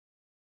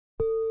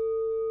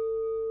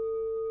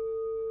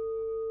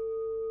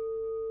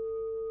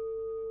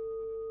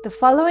The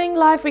following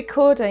live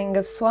recording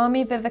of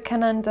Swami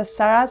Vivekananda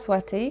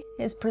Saraswati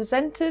is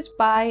presented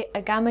by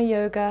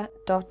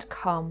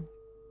agamayoga.com.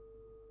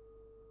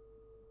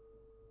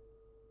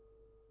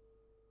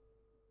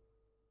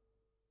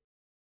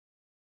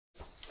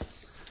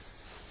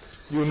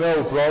 You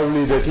know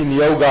probably that in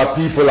yoga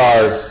people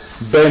are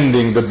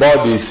bending the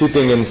body,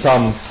 sitting in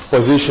some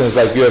positions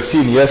like you have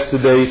seen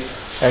yesterday,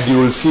 and you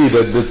will see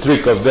that the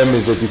trick of them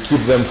is that you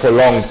keep them for a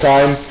long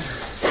time.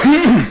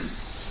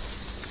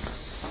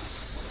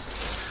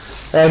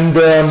 And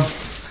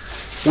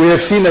we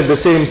have seen at the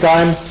same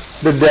time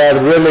that they are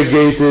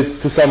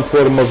relegated to some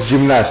form of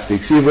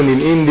gymnastics. Even in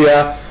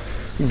India,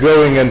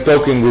 going and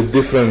talking with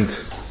different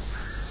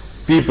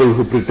people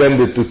who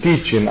pretended to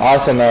teach in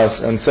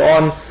asanas and so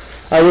on,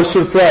 I was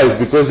surprised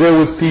because they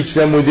would teach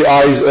them with the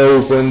eyes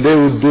open, they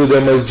would do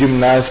them as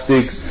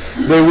gymnastics,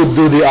 they would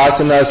do the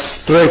asanas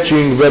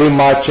stretching very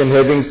much and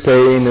having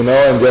pain,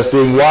 and just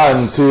doing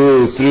 1,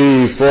 2,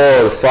 3,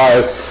 4,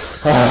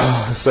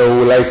 5,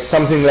 so like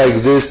something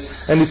like this.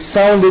 And it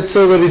sounded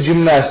so very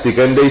gymnastic,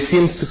 and they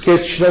seemed to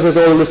catch not at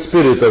all the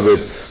spirit of it.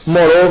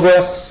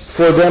 Moreover,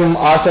 for them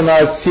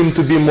asanas seemed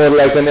to be more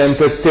like an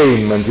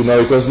entertainment,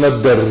 it was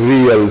not the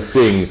real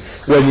thing.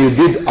 When you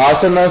did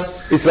asanas,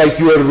 it's like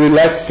you are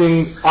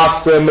relaxing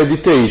after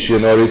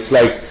meditation, or it's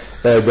like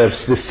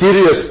there's the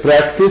serious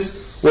practice,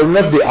 well,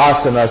 not the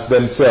asanas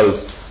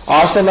themselves.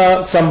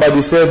 Asana,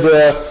 somebody said,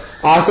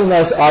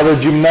 asanas are a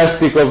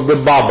gymnastic of the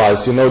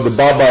babas. The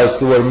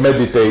babas were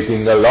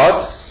meditating a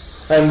lot.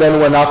 And then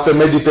when after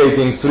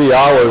meditating 3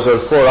 hours or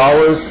 4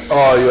 hours,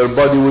 your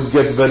body would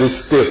get very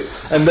stiff.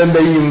 And then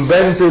they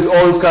invented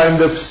all kind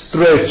of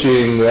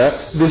stretching.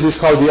 This is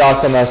how the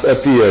asanas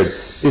appeared.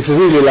 It's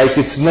really like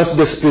it's not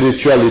the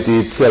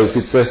spirituality itself,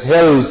 it's a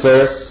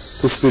helper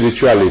to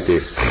spirituality.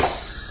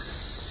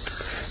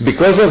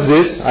 Because of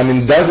this,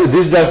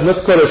 this does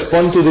not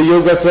correspond to the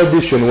yoga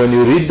tradition. When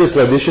you read the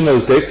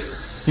traditional text,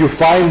 you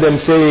find them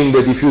saying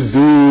that if you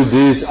do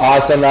this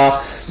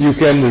asana, you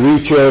can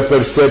reach a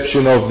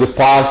perception of the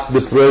past,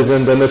 the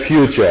present, and the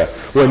future.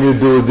 When you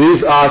do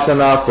this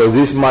asana for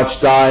this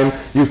much time,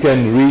 you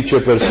can reach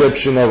a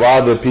perception of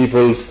other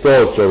people's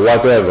thoughts or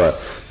whatever.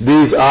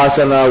 This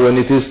asana, when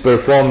it is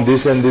performed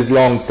this and this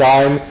long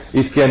time,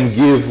 it can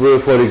give,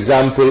 for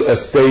example, a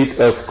state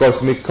of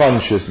cosmic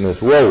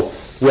consciousness. Whoa!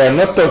 We are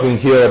not talking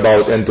here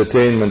about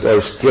entertainment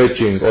or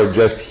stretching or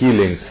just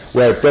healing.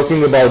 We are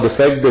talking about the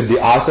fact that the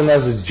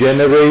asanas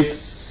generate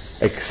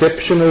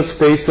exceptional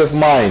states of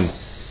mind.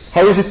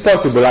 How is it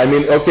possible?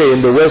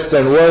 In the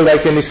Western world I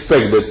can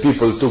expect that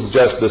people took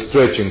just the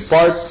stretching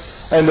part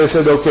and they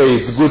said, okay,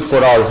 it's good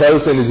for our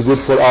health and it's good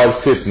for our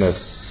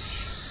fitness.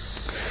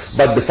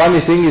 But the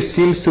funny thing is, it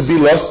seems to be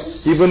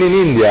lost even in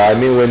India.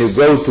 When you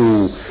go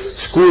to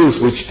schools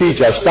which teach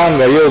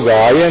Ashtanga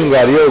yoga,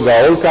 Iyengar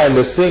yoga, all kind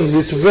of things,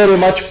 it's very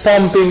much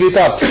pumping it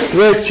up,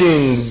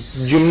 stretching,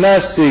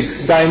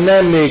 gymnastics,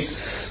 dynamic.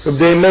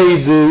 They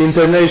made the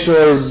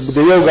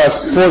Yoga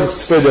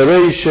Sports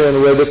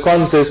Federation, where the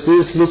contest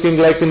is looking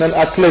like in an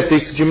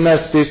athletic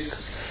gymnastic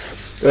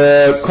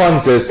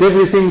contest.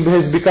 Everything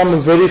has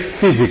become very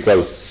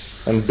physical.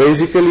 And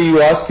basically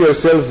you ask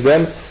yourself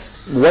then,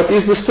 what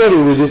is the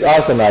story with these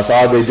asanas?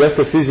 Are they just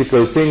a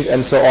physical thing,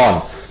 and so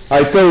on?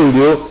 I told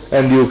you,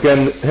 and you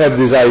can have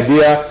this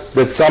idea,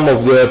 that some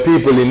of the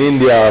people in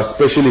India,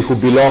 especially who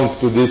belong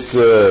to this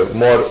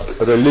more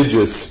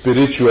religious,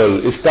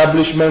 spiritual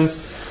establishments,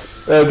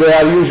 they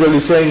are usually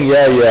saying,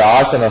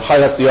 asana,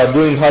 you are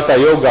doing hatha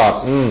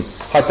yoga.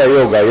 Hatha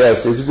yoga,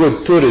 yes, it's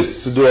good.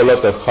 Tourists do a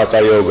lot of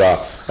hatha yoga.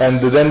 And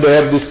then they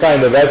have this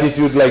kind of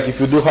attitude, like if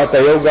you do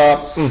hatha yoga,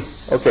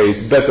 okay,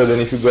 it's better than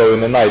if you go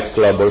in a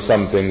nightclub or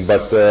something.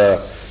 But,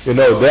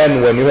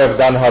 then when you have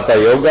done hatha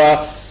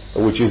yoga,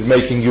 which is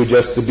making you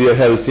just to be a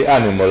healthy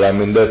animal,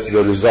 that's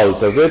the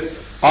result of it.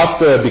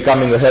 After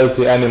becoming a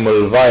healthy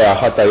animal via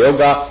hatha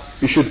yoga,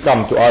 you should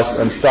come to us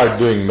and start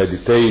doing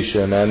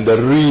meditation and the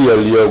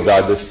real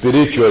yoga, the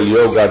spiritual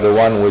yoga, the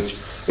one which,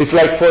 it's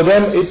like for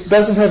them it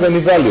doesn't have any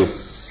value.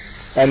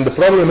 And the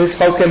problem is,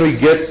 how could we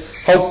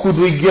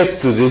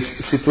get to this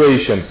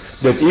situation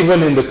that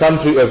even in the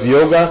country of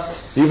yoga,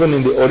 even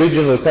in the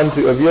original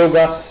country of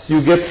yoga,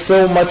 you get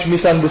so much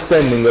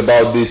misunderstanding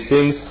about these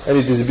things, and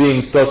it is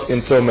being taught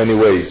in so many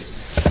ways.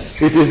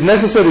 It is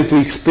necessary to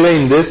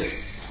explain this,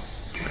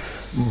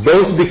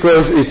 both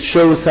because it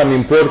shows some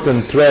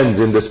important trends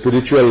in the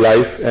spiritual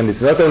life, and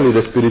it's not only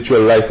the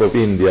spiritual life of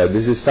India,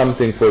 this is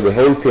something for the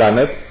whole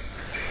planet,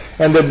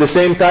 and at the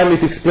same time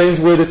it explains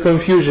where the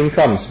confusion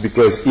comes,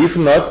 because if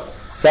not,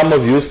 some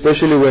of you,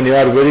 especially when you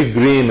are very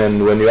green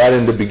and when you are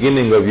in the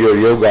beginning of your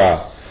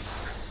yoga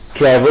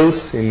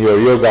travels, in your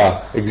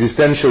yoga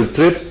existential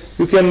trip,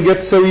 you can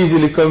get so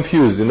easily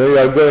confused. You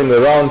are going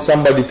around,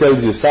 somebody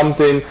tells you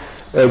something,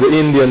 the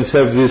Indians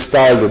have this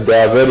style that they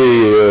are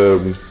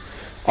very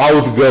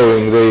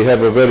outgoing, they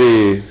have a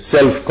very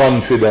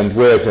self-confident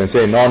way of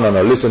saying, no,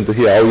 listen to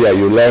here,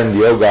 you learned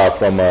yoga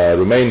from a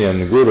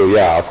Romanian guru,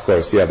 of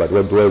course,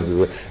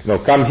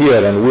 but come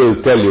here and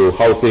we'll tell you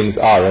how things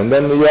are. And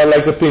then you are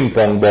like a ping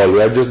pong ball,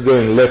 you are just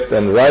going left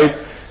and right,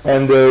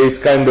 and it's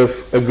kind of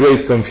a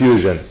great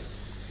confusion.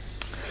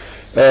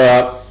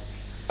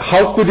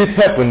 How could it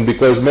happen?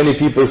 Because many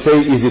people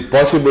say, is it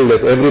possible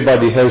that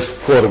everybody has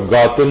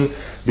forgotten,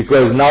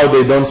 because now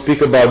they don't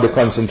speak about the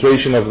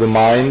concentration of the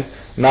mind,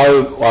 now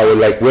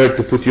like where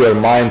to put your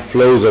mind,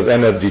 flows of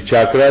energy,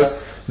 chakras.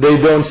 They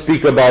don't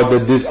speak about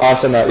that this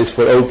asana is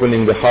for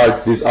opening the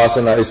heart, this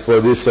asana is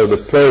for this, so the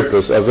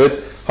purpose of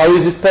it. How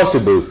is it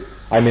possible?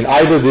 I mean,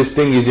 either this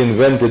thing is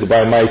invented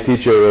by my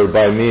teacher or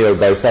by me or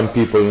by some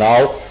people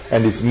now,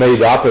 and it's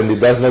made up and it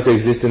does not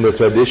exist in the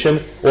tradition,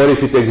 or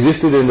if it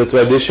existed in the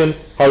tradition,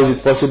 how is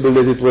it possible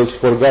that it was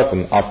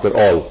forgotten after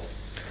all?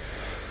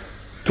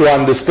 To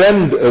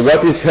understand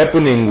what is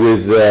happening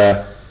with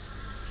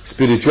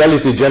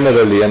spirituality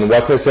generally and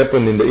what has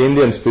happened in the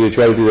Indian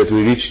spirituality that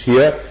we reached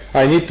here,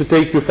 I need to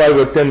take you 5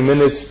 or 10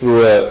 minutes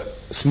through a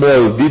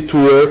small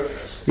detour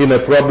in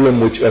a problem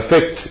which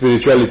affects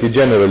spirituality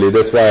generally.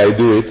 That's why I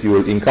do it. You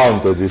will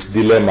encounter this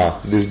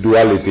dilemma, this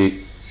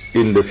duality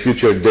in the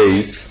future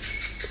days,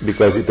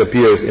 because it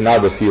appears in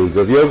other fields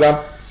of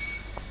yoga,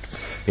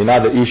 in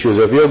other issues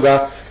of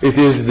yoga. It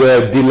is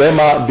the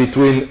dilemma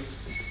between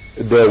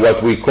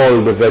what we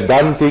call the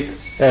Vedantic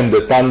and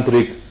the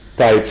Tantric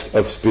types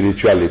of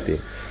spirituality.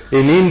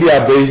 In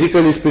India,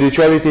 basically,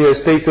 spirituality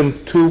has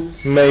taken two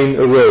main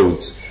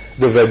roads,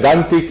 the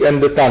Vedantic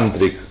and the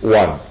Tantric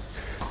one.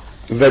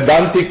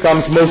 Vedantic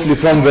comes mostly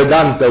from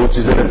Vedanta, which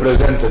is a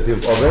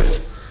representative of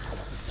it.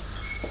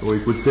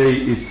 We could say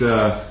it's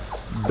a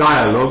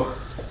dialogue,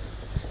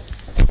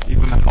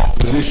 even an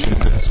opposition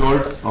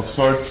of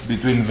sorts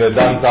between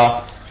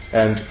Vedanta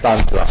and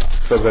Tantra.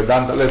 So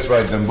Vedanta, let's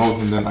write them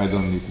both and then I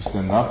don't need to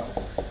stand up.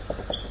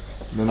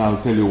 Then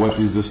I'll tell you what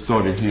is the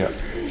story here.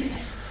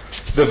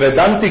 The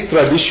Vedantic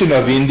tradition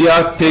of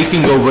India,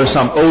 taking over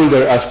some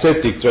older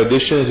ascetic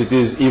traditions, it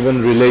is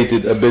even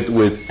related a bit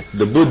with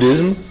the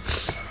Buddhism.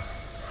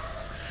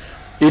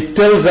 It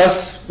tells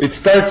us, it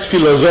starts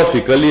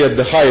philosophically at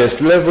the highest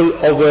level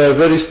of a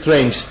very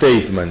strange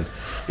statement.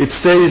 It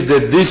says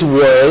that this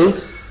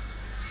world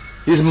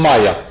is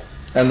Maya,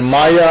 and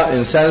Maya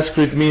in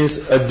Sanskrit means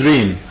a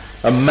dream,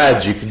 a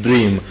magic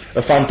dream,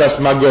 a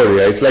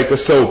phantasmagoria. It's like a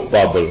soap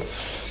bubble.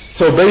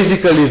 So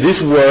basically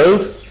this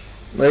world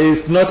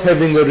is not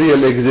having a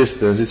real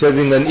existence, it's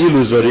having an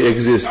illusory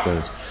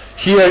existence.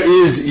 Here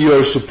is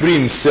your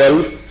supreme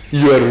self,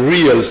 your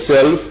real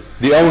self,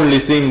 the only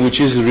thing which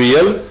is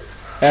real,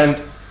 and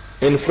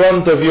in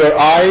front of your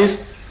eyes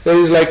there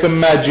is like a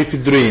magic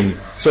dream.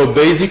 So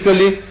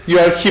basically you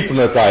are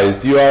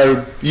hypnotized,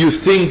 you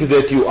think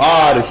that you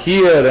are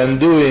here and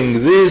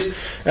doing this,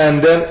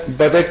 and then,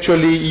 but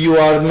actually you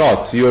are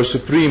not. Your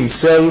supreme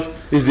self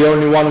is the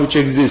only one which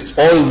exists.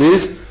 All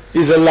this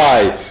is a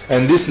lie,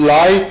 and this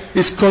lie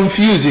is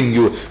confusing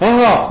you.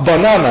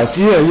 Bananas,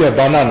 yeah,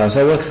 bananas.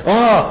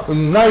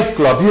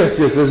 Nightclub, yes,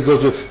 let's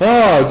go to,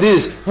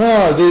 this.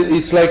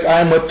 It's like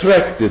I'm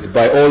attracted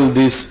by all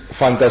this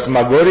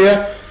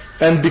phantasmagoria,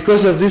 and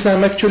because of this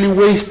I'm actually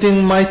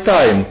wasting my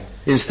time.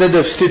 Instead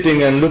of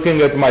sitting and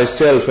looking at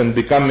myself and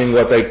becoming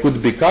what I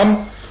could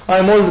become,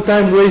 I'm all the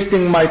time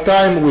wasting my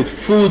time with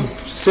food,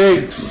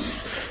 sex,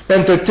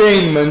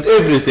 entertainment,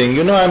 everything.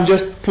 I'm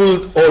just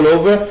pulled all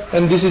over,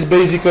 and this is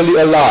basically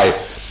a lie.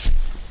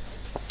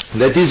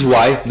 That is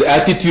why the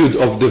attitude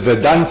of the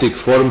Vedantic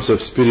forms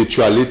of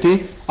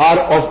spirituality are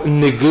of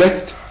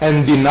neglect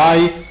and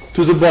deny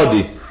to the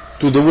body,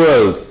 to the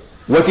world.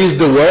 What is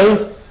the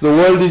world? The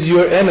world is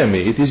your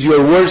enemy. It is your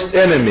worst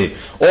enemy.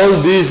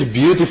 All this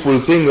beautiful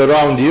thing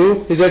around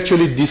you is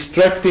actually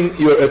distracting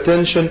your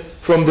attention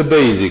from the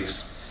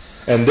basics.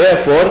 And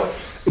therefore,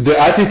 the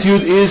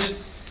attitude is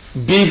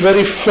be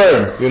very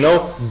firm,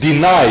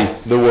 deny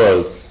the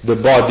world. The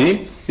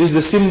body is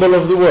the symbol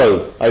of the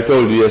world. I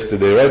told you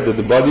yesterday, right, that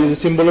the body is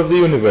a symbol of the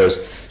universe.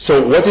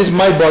 So what is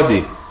my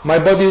body? My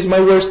body is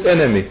my worst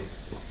enemy.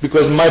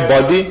 Because my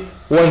body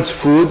wants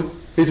food,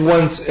 it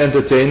wants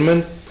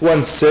entertainment, it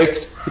wants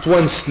sex, it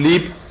wants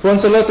sleep, it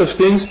wants a lot of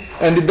things,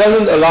 and it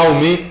doesn't allow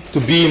me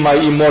to be my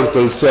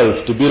immortal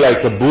self, to be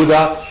like a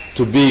Buddha,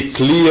 to be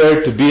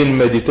clear, to be in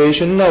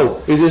meditation.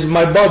 No, it is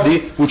my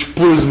body which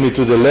pulls me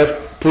to the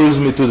left, pulls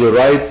me to the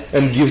right,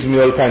 and gives me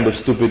all kind of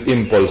stupid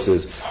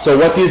impulses. So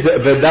what is the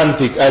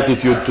Vedantic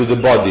attitude to the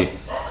body?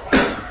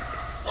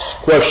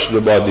 Squash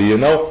the body,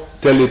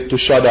 tell it to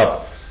shut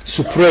up,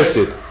 suppress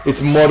it.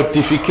 It's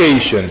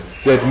mortification.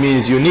 That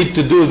means you need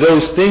to do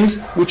those things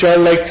which are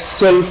like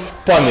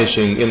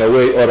self-punishing in a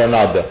way or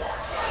another.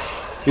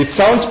 It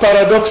sounds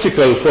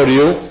paradoxical for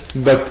you,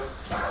 but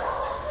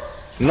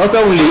not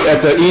only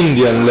at the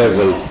Indian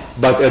level,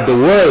 but at the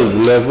world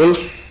level,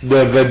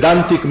 the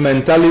Vedantic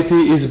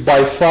mentality is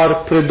by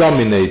far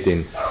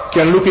predominating. You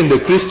can look in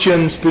the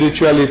Christian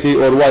spirituality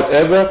or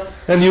whatever,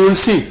 and you will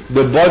see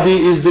the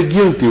body is the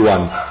guilty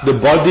one, the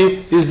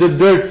body is the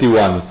dirty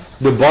one,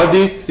 the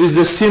body is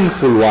the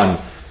sinful one.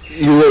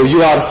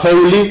 You are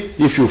holy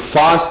if you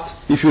fast,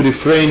 if you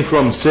refrain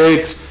from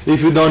sex,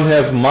 if you don't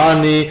have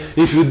money,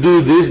 if you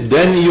do this,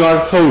 then you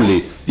are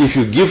holy. If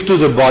you give to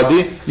the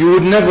body, you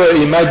would never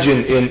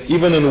imagine,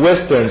 even in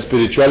Western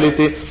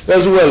spirituality,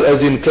 as well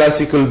as in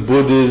classical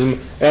Buddhism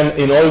and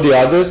in all the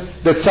others,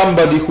 that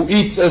somebody who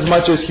eats as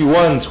much as he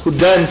wants, who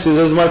dances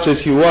as much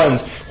as he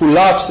wants, who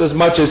laughs as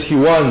much as he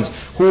wants,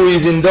 who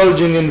is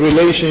indulging in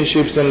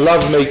relationships and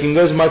lovemaking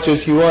as much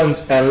as he wants,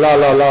 and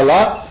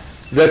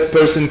that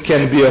person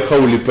can be a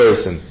holy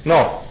person.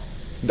 No.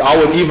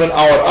 Even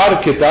our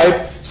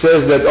archetype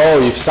says that,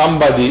 if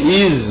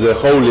somebody is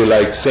holy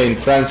like Saint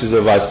Francis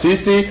of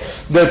Assisi,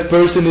 that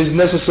person is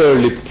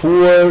necessarily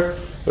poor,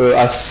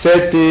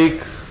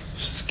 ascetic,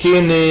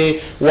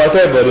 skinny,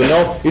 whatever,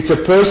 It's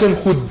a person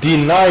who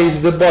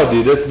denies the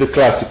body. That's the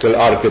classical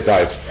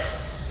archetype.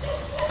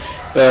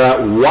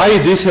 Why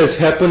this has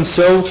happened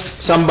so?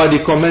 Somebody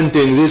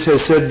commenting this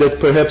has said that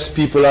perhaps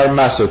people are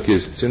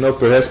masochists.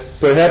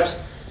 Perhaps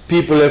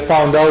people have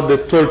found out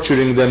that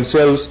torturing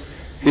themselves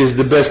is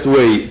the best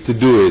way to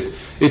do it.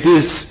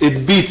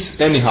 It beats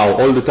anyhow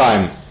all the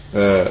time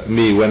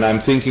me when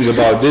I'm thinking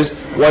about this.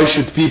 Why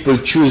should people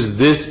choose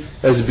this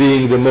as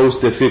being the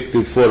most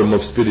effective form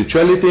of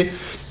spirituality?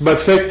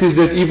 But fact is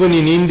that even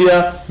in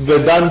India,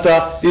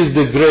 Vedanta is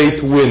the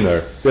great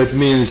winner. That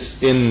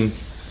means in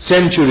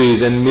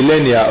centuries and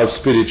millennia of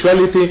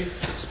spirituality,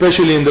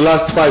 especially in the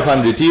last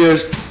 500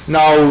 years,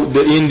 now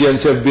the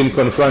Indians have been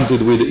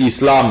confronted with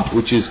Islam,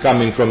 which is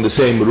coming from the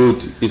same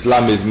root.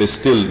 Islamism is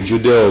still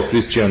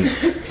Judeo-Christian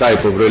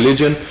type of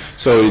religion.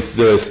 So it's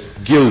the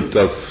guilt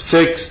of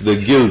sex, the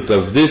guilt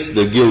of this,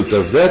 the guilt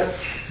of that.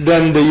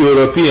 Then the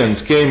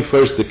Europeans came,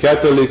 first the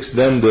Catholics,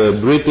 then the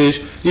British.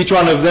 Each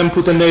one of them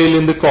put a nail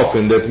in the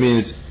coffin. That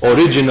means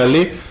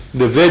originally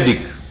the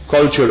Vedic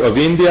culture of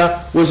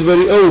India was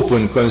very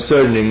open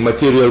concerning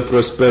material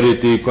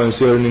prosperity,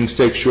 concerning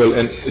sex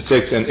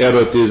and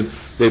erotism.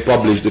 They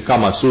published the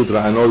Kama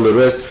Sutra and all the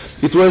rest.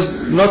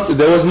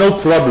 There was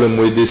no problem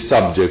with this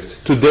subject.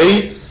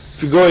 Today,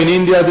 if you go in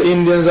India, the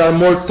Indians are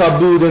more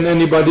taboo than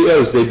anybody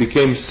else. They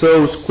became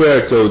so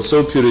square-toed,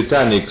 so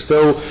puritanic,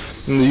 so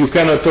you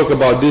cannot talk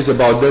about this,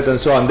 about that, and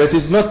so on. That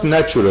is not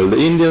natural. The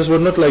Indians were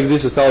not like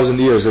this 1,000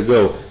 years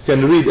ago. You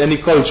can read any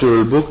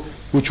cultural book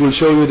which will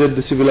show you that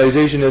the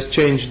civilization has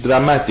changed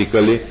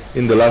dramatically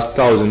in the last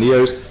 1,000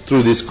 years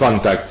through this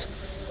contact.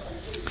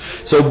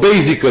 So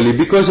basically,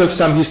 because of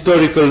some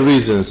historical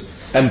reasons,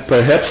 and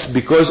perhaps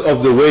because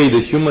of the way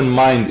the human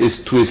mind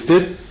is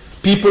twisted,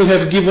 people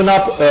have given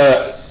up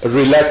a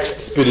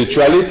relaxed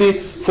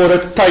spirituality for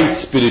a tight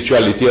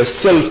spirituality, a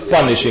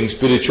self-punishing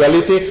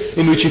spirituality,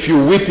 in which if you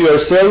whip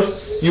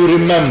yourself, you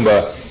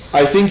remember.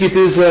 I think it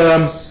is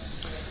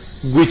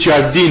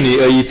Guicciardini,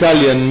 an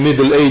Italian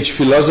middle-age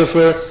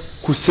philosopher,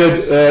 who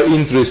said,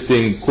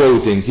 interesting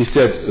quoting, he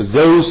said,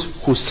 "Those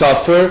who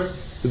suffer,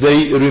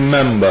 they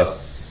remember."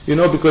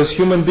 Because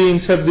human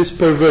beings have this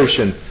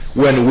perversion.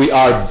 When we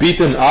are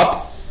beaten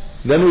up,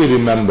 then we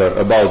remember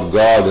about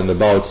God and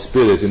about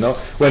spirit,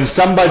 When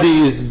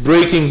somebody is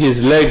breaking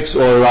his legs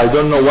or I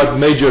don't know what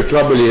major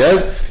trouble he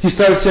has, he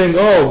starts saying,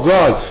 "Oh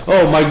God,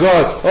 oh my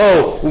God,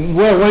 oh,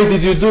 why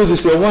did you do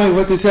this?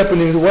 What is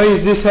happening? Why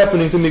is this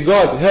happening to me?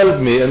 God,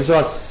 help me," and so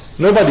on.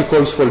 Nobody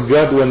calls for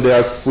God when they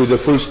are with a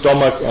full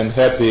stomach and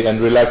happy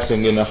and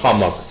relaxing in a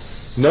hammock.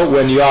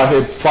 When you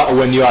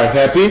are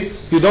happy,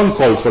 you don't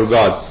call for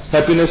God.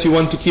 Happiness you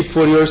want to keep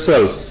for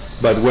yourself.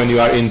 But when you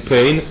are in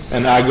pain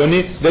and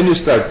agony, then you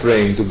start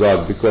praying to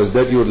God, because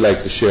that you would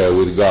like to share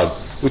with God,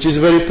 which is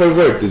very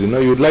perverted.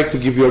 You would like to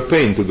give your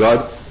pain to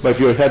God, but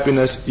your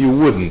happiness you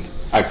wouldn't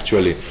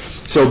actually.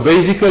 So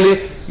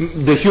basically,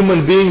 the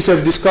human beings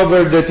have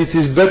discovered that it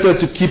is better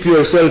to keep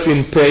yourself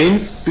in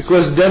pain,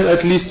 because then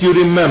at least you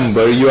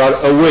remember, you are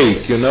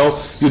awake, you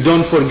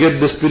don't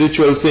forget the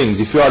spiritual things.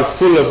 If you are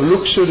full of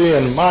luxury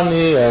and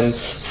money and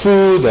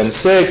food and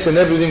sex and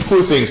everything,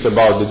 who thinks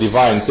about the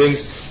divine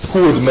things?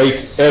 Who would make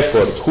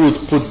effort? Who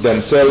would put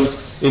themselves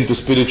into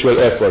spiritual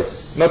effort?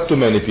 Not too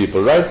many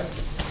people, right?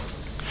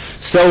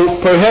 So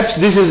perhaps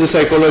this is a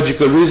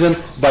psychological reason,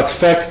 but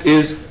fact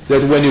is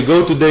that when you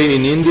go today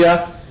in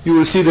India, you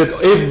will see that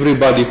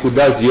everybody who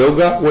does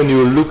yoga, when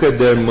you look at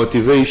their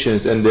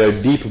motivations and their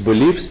deep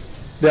beliefs,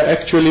 they're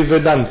actually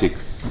Vedantic.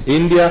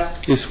 India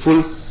is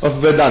full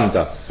of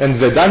Vedanta. And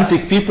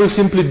Vedantic people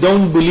simply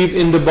don't believe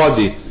in the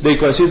body. They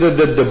consider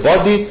that the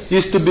body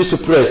is to be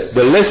suppressed.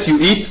 The less you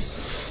eat,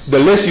 the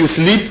less you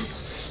sleep,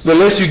 the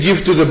less you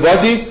give to the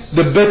body,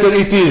 the better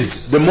it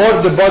is. The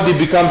more the body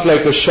becomes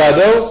like a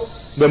shadow,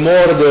 the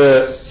more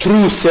the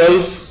true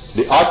self,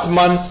 the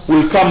Atman,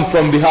 will come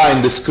from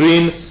behind the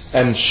screen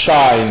and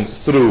shine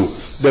through.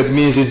 That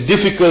means it's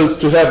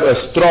difficult to have a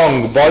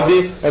strong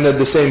body and at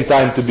the same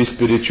time to be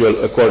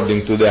spiritual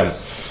according to them.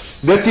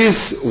 That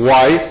is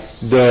why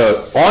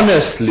the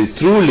honestly,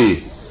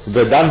 truly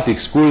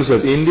Vedantic schools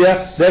of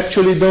India, they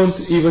actually don't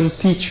even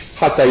teach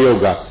Hatha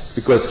Yoga.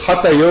 Because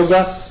Hatha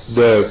Yoga,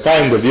 the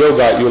kind of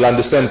yoga, you'll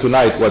understand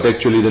tonight what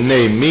actually the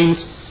name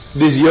means.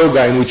 This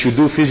yoga in which you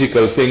do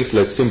physical things,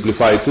 let's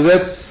simplify it to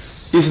that,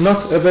 is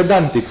not a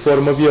Vedantic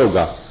form of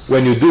yoga.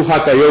 When you do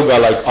Hatha Yoga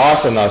like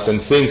Asanas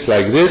and things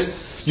like this,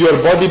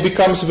 your body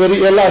becomes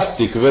very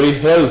elastic, very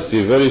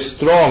healthy, very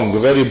strong,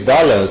 very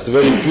balanced,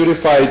 very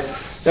purified,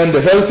 and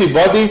the healthy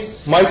body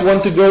might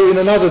want to go in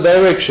another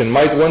direction,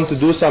 might want to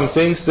do some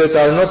things that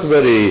are not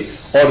very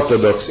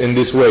orthodox in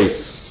this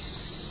way.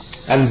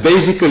 And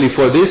basically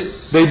for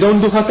this, they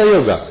don't do Hatha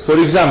Yoga. For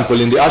example,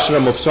 in the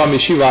ashram of Swami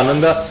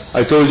Shivananda,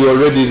 I told you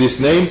already this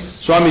name,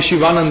 Swami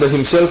Shivananda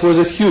himself was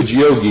a huge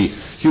yogi.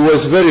 He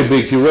was very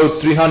big, he wrote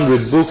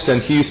 300 books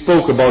and he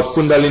spoke about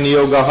Kundalini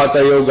Yoga,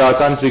 Hatha Yoga,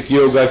 Tantric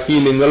Yoga,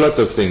 healing, a lot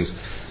of things.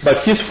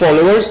 But his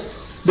followers,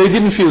 they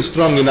didn't feel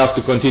strong enough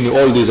to continue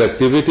all this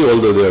activity,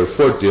 although there are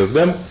 40 of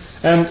them,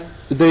 and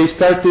they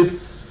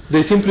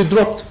simply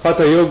dropped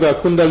Hatha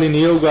Yoga,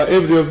 Kundalini Yoga,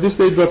 every of this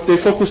they dropped, they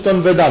focused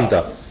on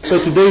Vedanta. So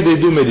today they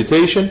do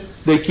meditation,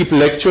 they keep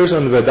lectures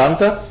on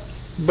Vedanta,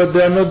 but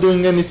they are not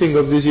doing anything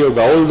of this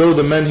yoga. Although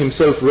the man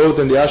himself wrote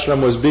and the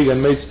ashram was big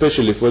and made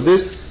specially for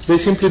this, they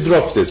simply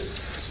dropped it.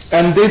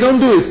 And they don't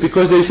do it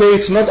because they say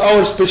it's not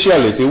our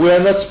speciality, we are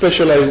not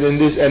specialized in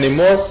this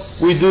anymore,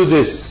 we do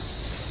this.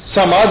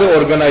 Some other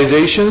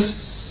organizations,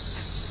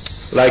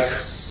 like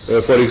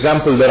for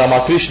example the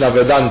Ramakrishna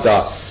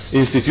Vedanta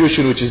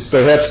institution, which is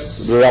perhaps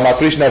the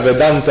Ramakrishna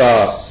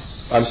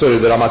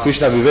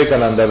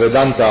Vivekananda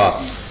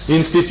Vedanta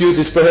Institute,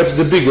 is perhaps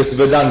the biggest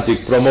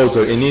Vedantic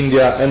promoter in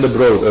India and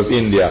abroad of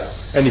India.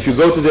 And if you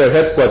go to their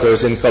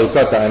headquarters in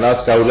Calcutta and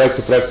ask, I would like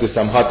to practice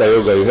some Hatha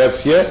Yoga you have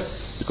here,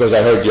 because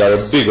I heard you are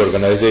a big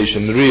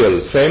organization, real,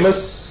 famous,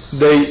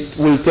 they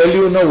will tell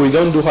you, no, we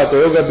don't do Hatha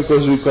Yoga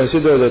because we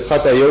consider that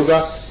Hatha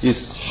Yoga is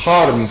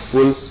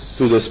harmful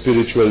to the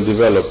spiritual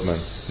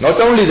development.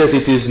 Not only that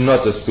it is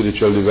not a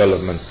spiritual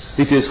development,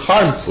 it is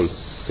harmful.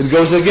 It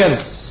goes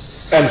against.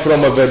 And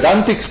from a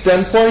Vedantic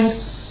standpoint,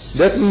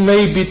 that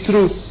may be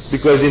true,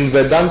 because in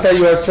Vedanta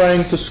you are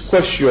trying to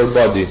squash your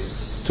body,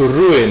 to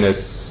ruin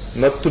it,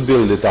 not to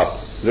build it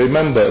up.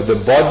 Remember, the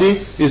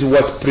body is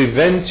what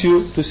prevents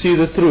you to see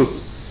the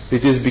truth.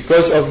 It is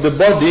because of the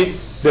body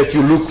that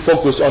you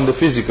focus on the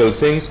physical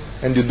things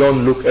and you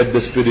don't look at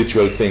the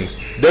spiritual things.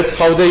 That's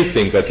how they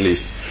think, at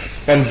least.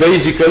 And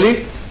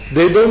basically,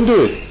 they don't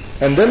do it.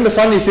 And then the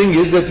funny thing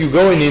is that you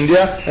go in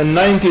India and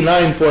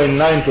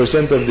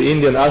 99.9% of the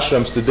Indian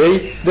ashrams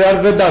today, they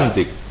are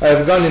Vedantic. I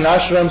have gone in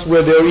ashrams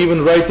where they are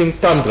even writing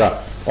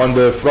Tantra on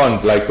the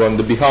front, like on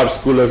the Bihar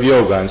School of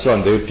Yoga and so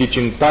on. They are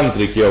teaching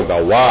Tantric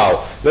Yoga.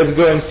 Wow! Let's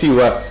go and see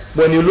what.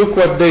 When you look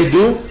what they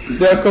do,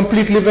 they are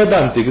completely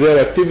Vedantic.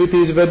 Their activity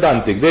is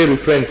Vedantic. They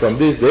refrain from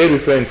this, they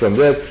refrain from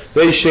that,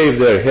 they shave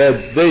their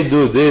heads, they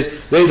do this,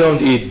 they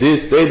don't eat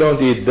this, they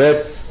don't eat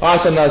that.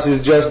 Asanas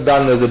is just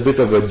done as a bit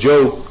of a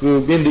joke.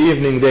 In the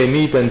evening they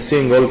meet and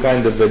sing all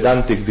kind of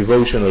Vedantic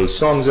devotional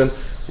songs, and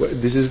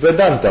this is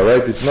Vedanta,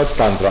 right? It's not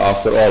Tantra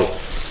after all.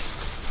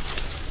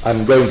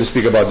 I'm going to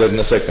speak about that in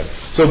a second.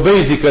 So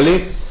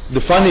basically,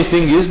 the funny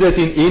thing is that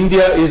in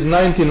India is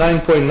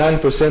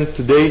 99.9%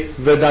 today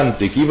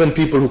Vedantic. Even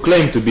people who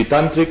claim to be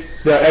Tantric,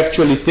 they are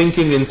actually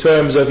thinking in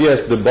terms of,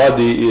 yes, the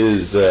body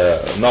is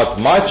not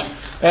much,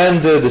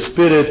 and the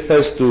spirit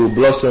has to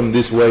blossom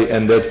this way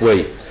and that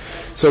way.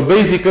 So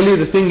basically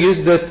the thing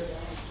is that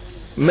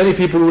many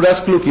people would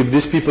ask, look, if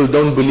these people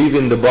don't believe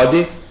in the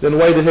body, then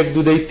why the heck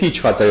do they teach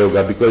Hatha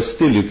Yoga? Because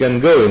still you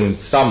can go in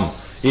some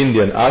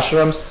Indian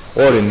ashrams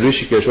or in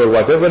Rishikesh or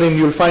whatever, and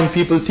you'll find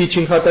people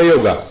teaching Hatha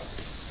Yoga.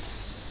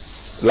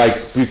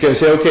 Like you can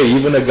say, okay,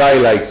 even a guy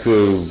like,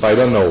 I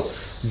don't know,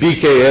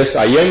 BKS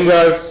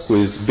Iyengar,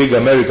 who is big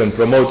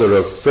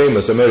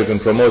famous American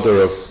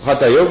promoter of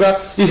Hatha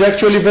Yoga, is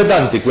actually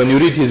Vedantic. When you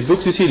read his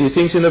books, you see he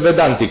thinks in a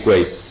Vedantic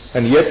way.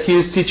 And yet he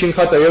is teaching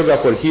Hatha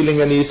Yoga for healing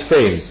and he is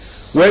famed.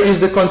 Where is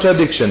the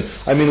contradiction?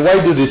 I mean,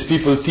 why do these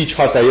people teach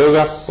Hatha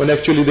Yoga when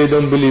actually they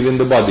don't believe in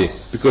the body?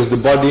 Because the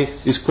body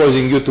is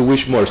causing you to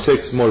wish more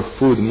sex, more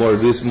food, more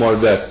this, more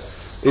that.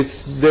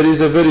 There is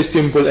a very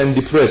simple and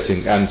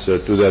depressing answer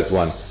to that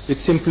one. It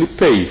simply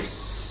pays.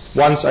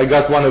 Once I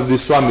got one of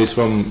these swamis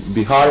from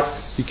Bihar.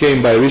 He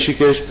came by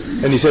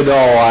Rishikesh and he said,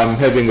 oh, I'm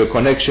having a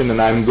connection and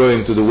I'm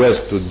going to the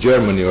west, to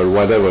Germany or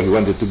whatever he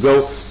wanted to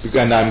go,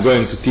 and I'm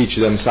going to teach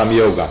them some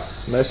yoga.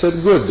 And I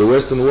said, good, the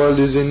Western world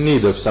is in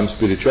need of some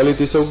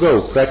spirituality, so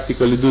go,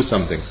 practically do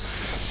something.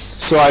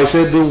 So I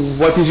said,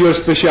 what is your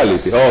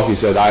speciality? Oh, he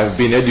said, I've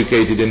been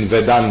educated in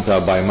Vedanta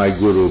by my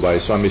guru, by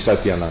Swami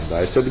Satyananda.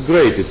 I said,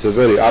 great, it's a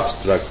very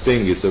abstract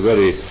thing, it's a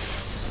very...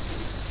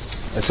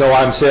 So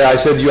I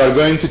said, you are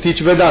going to teach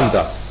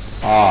Vedanta?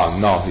 Ah,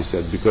 no, he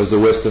said, because the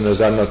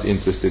Westerners are not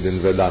interested in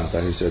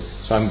Vedanta, he said,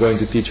 so I'm going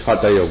to teach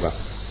Hatha Yoga.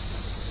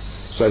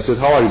 So I said,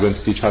 how are you going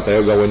to teach Hatha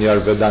Yoga when you are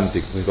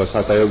Vedantic? Because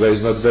Hatha Yoga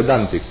is not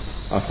Vedantic,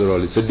 after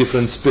all, it's a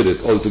different spirit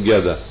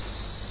altogether.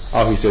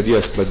 Oh, he said,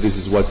 yes, but this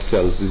is what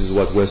sells, this is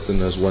what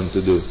Westerners want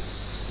to do.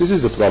 This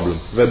is the problem.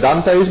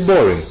 Vedanta is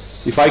boring.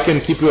 If I can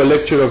keep you a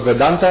lecture of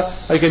Vedanta,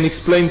 I can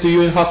explain to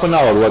you in half an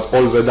hour what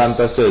all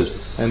Vedanta says.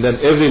 And then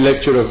every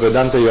lecture of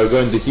Vedanta you are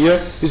going to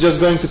hear is just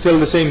going to tell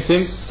the same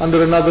thing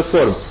under another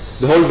form.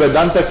 The whole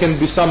Vedanta can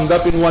be summed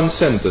up in one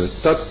sentence.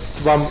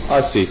 Tattvam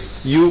asi.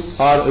 You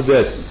are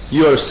that.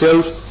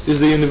 Yourself is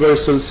the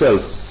universal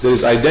self. There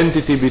is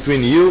identity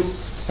between you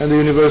and the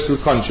universal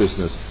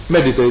consciousness.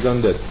 Meditate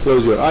on that.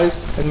 Close your eyes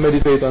and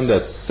meditate on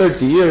that.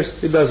 30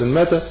 years, it doesn't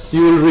matter,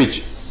 you will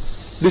reach.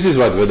 This is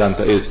what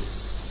Vedanta is.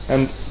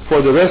 And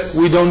for the rest,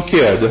 we don't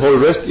care. The whole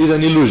rest is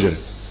an illusion.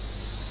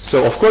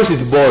 So of course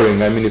it's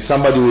boring. I mean, if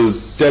somebody will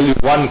tell you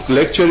one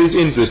lecture, it's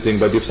interesting,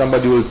 but if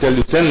somebody will tell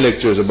you 10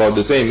 lectures about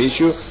the same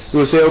issue, you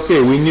will say,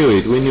 okay, we knew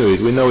it, we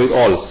know it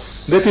all.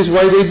 That is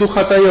why they do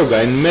Hatha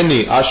Yoga. In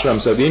many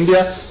ashrams of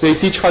India, they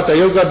teach Hatha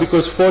Yoga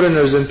because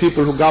foreigners and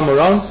people who come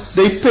around,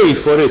 they pay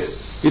for it.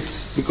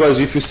 It's because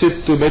if you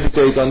sit to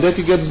meditate on that,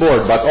 you get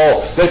bored. But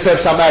let's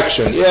have some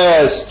action.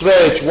 Yes,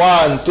 stretch,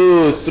 1,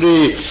 2,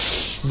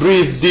 3,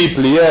 breathe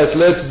deeply. Yes,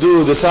 let's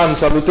do the sun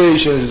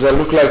salutations that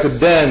look like a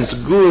dance.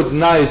 Good,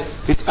 nice.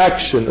 It's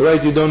action,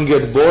 right? You don't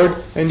get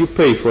bored and you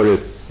pay for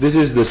it. This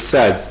is the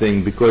sad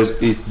thing, because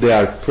they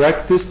are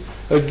practiced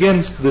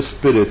against the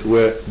spirit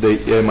where they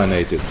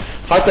emanated.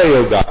 Hatha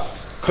Yoga,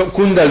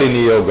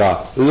 Kundalini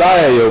Yoga,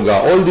 Laya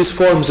Yoga, all these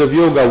forms of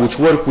yoga which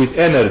work with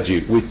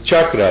energy, with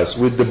chakras,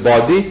 with the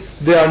body,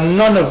 they are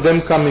none of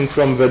them coming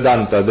from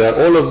Vedanta. They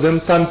are all of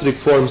them tantric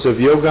forms of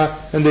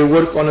yoga, and they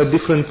work on a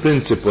different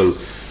principle.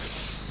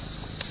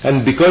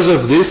 And because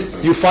of this,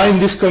 you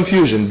find this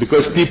confusion,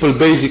 because people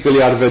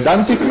basically are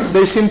Vedantic.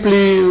 They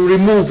simply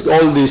removed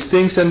all these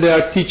things and they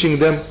are teaching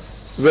them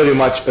very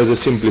much as a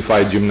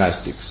simplified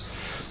gymnastics.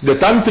 The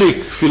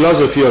Tantric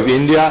philosophy of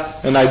India,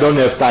 and I don't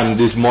have time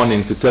this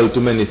morning to tell too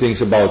many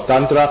things about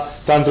Tantra.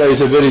 Tantra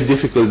is a very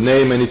difficult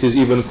name, and it is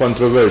even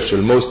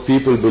controversial. Most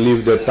people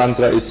believe that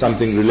Tantra is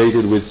something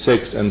related with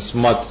sex and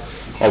smut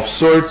of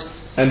sorts,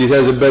 and it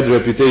has a bad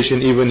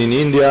reputation even in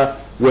India,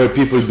 where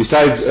people,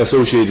 besides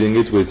associating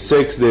it with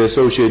sex, they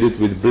associate it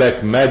with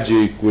black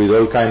magic, with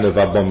all kind of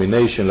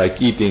abomination,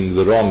 like eating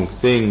the wrong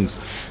things,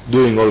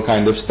 doing all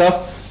kind of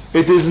stuff.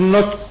 It is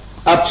not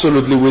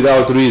absolutely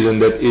without reason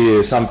that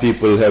some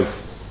people have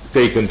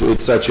taken to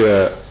it such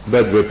a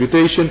bad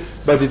reputation,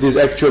 but it is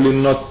actually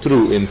not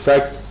true, in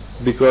fact,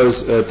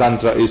 because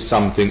Tantra is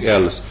something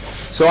else.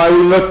 So I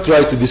will not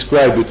try to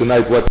describe you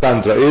tonight what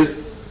Tantra is,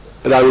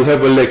 but I will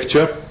have a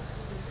lecture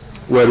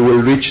where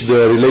we'll reach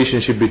the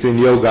relationship between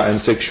yoga and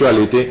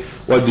sexuality.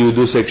 What do you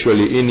do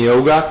sexually in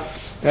yoga?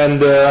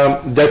 And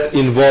that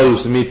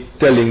involves me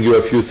telling you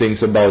a few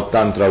things about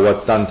Tantra,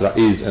 what Tantra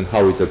is and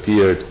how it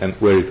appeared and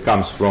where it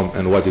comes from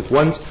and what it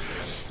wants.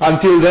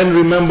 Until then,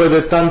 remember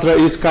that Tantra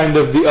is kind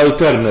of the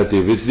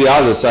alternative. It's the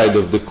other side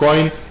of the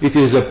coin. It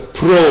is a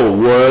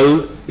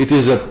pro-world. It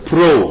is a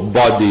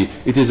pro-body.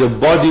 It is a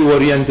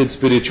body-oriented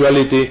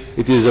spirituality.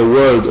 It is a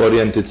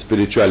world-oriented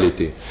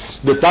spirituality.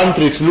 The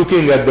Tantrics,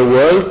 looking at the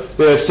world,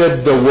 they have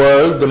said the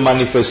world, the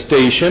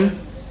manifestation,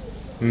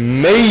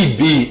 may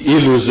be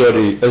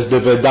illusory, as the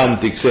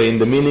Vedantics say, in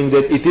the meaning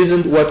that it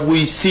isn't what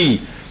we see.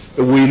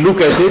 We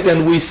look at it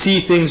and we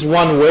see things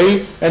one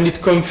way and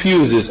it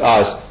confuses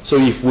us. So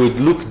if we'd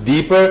look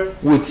deeper,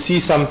 we'd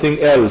see something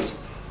else.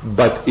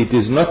 But it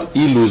is not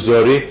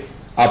illusory,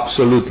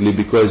 absolutely,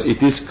 because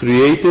it is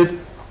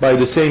created by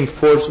the same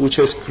force which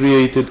has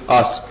created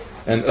us.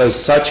 And as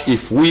such,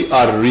 if we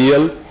are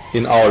real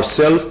in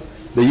ourselves,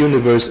 the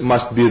universe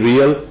must be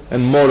real.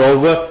 And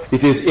moreover,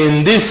 it is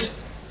in this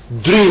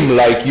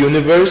dream-like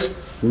universe,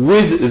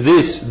 with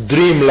this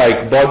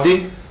dream-like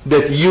body,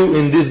 that you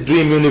in this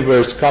dream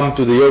universe come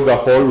to the yoga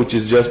hall, which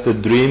is just a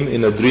dream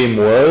in a dream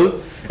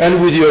world,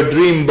 and with your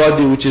dream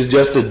body, which is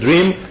just a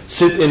dream,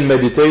 sit in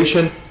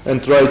meditation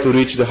and try to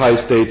reach the high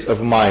states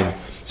of mind.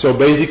 So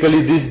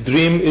basically this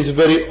dream is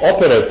very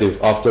operative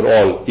after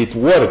all. It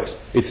works.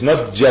 It's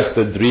not just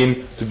a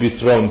dream to be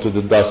thrown to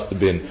the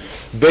dustbin.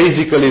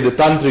 Basically the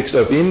Tantrics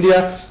of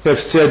India have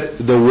said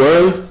the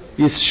world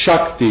is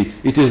Shakti.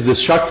 It is the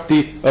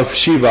Shakti of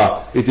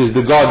Shiva. It is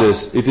the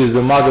goddess. It is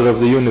the mother of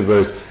the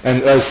universe.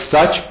 And as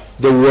such,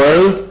 the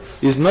world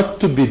is not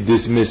to be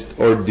dismissed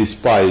or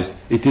despised.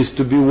 It is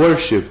to be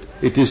worshipped.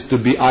 It is to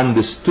be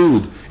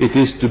understood. It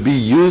is to be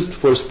used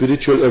for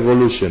spiritual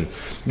evolution.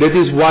 That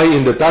is why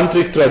in the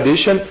Tantric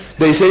tradition,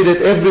 they say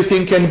that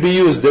everything can be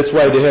used. That's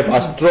why they have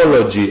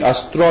astrology,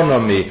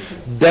 astronomy,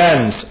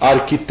 dance,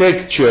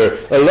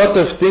 architecture, a lot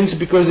of things,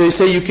 because they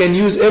say you can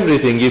use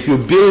everything. If you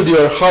build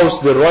your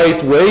house the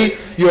right way,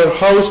 your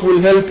house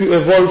will help you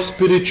evolve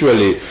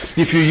spiritually.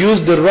 If you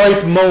use the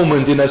right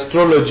moment in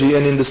astrology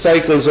and in the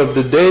cycles of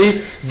the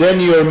day,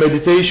 then your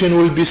meditation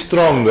will be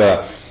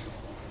stronger.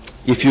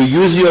 If you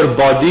use your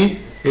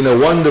body in a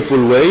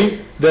wonderful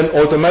way, then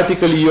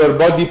automatically your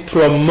body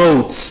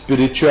promotes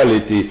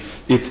spirituality.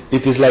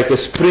 It is like a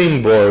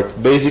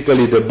springboard.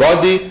 Basically the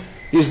body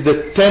is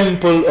the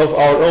temple of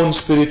our own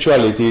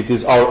spirituality. It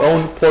is our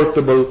own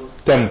portable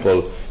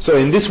temple. So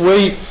in this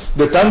way,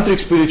 the Tantric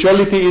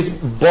spirituality is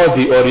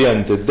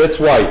body-oriented. That's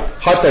why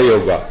Hatha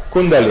Yoga,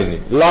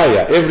 Kundalini,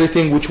 Laya,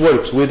 everything which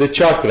works with the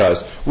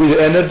chakras, with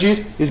the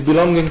energies, is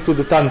belonging to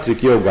the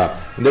Tantric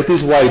Yoga. And that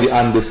is why the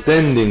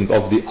understanding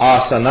of the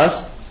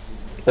Asanas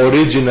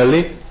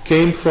originally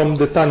came from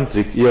the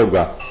Tantric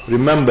Yoga.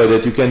 Remember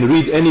that you can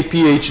read any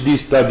PhD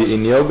study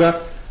in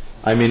yoga,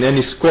 I mean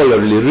any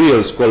scholarly,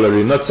 real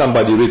scholarly, not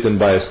somebody written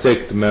by a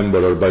sect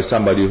member or by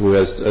somebody who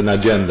has an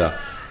agenda.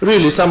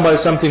 really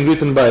something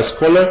written by a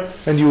scholar,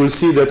 and you will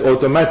see that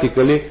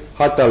automatically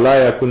Hatha,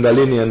 Laya,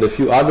 Kundalini and a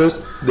few others,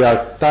 they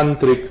are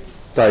tantric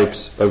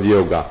types of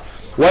yoga.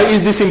 Why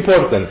is this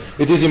important?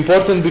 It is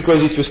important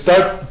because if you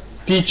start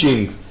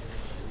teaching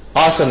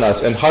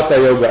asanas and hatha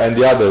yoga and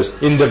the others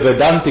in the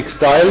Vedantic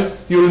style,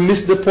 you will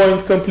miss the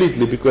point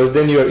completely, because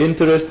then your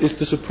interest is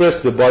to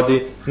suppress the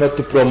body, not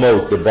to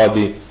promote the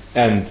body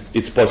and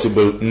its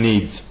possible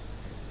needs.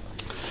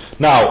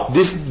 Now,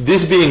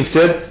 this being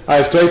said,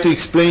 I've tried to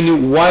explain you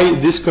why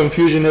this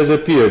confusion has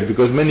appeared,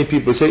 because many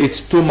people say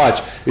it's too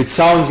much. It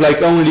sounds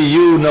like only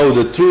you know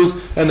the truth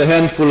and a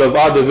handful of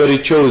other very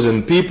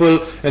chosen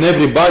people, and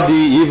everybody,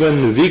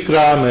 even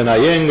Vikram and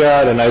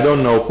Iyengar and I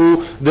don't know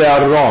who, they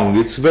are wrong.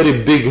 It's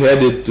very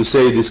big-headed to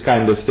say this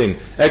kind of thing.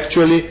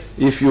 Actually,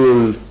 if you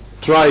will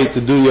try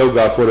to do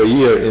yoga for a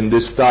year in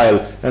this style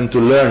and to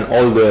learn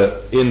all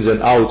the ins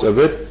and outs of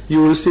it, you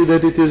will see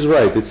that it is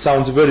right. It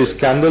sounds very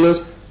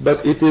scandalous,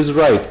 but it is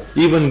right.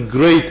 Even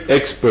great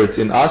experts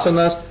in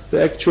asanas,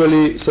 they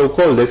actually,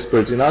 so-called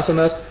experts in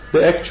asanas,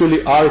 they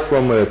actually are,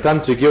 from a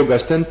tantric yoga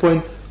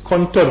standpoint,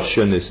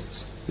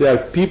 contortionists. They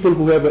are people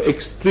who have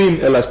extreme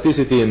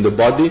elasticity in the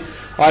body.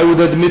 I would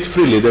admit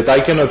freely that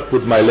I cannot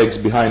put my legs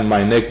behind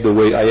my neck the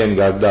way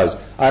Iyengar does.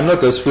 I'm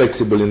not as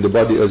flexible in the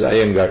body as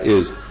Iyengar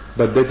is,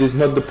 but that is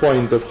not the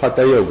point of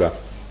hatha yoga.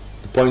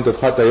 The point of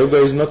hatha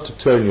yoga is not to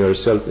turn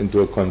yourself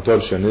into a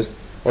contortionist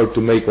or to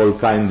make all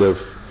kind of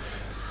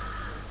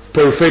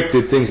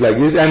perfected things like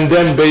this, and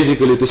then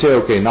basically to say,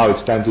 okay, now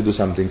it's time to do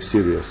something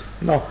serious.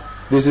 No,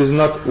 this is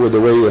not the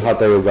way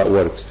Hatha Yoga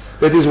works.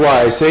 That is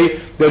why I say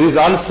there is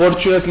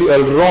unfortunately a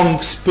wrong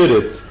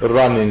spirit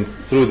running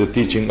through the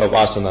teaching of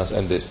asanas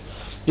and this.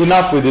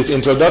 Enough with this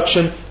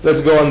introduction,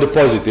 let's go on the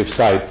positive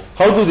side.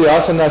 How do the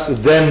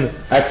asanas then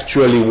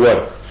actually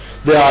work?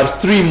 There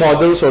are 3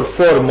 models or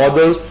 4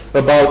 models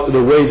about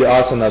the way the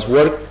asanas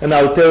work, and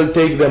I'll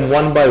take them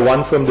one by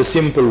one from the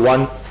simple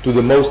one to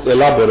the most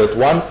elaborate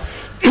one.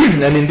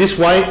 And in this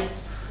way,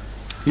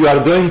 you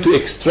are going to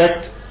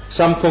extract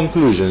some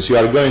conclusions. You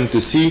are going to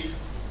see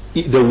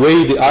the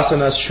way the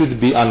asanas should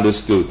be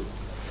understood.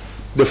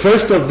 The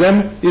first of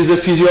them is the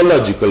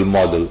physiological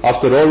model.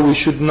 After all, we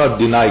should not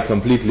deny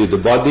completely the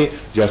body,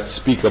 just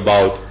speak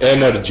about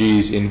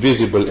energies,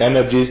 invisible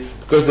energies,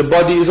 because the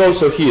body is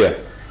also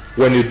here.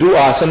 When you do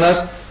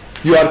asanas,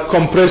 you are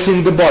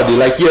compressing the body,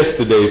 like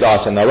yesterday's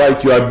asana,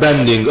 right? You are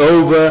bending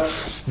over,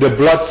 the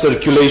blood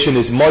circulation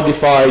is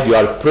modified, you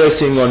are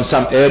pressing on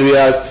some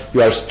areas,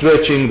 you are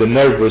stretching the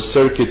nervous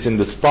circuits in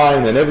the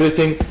spine and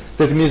everything.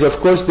 That means, of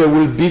course, there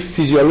will be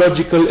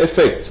physiological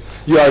effects.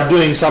 You are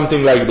doing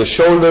something like the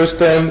shoulder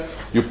stand,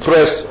 you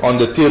press on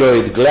the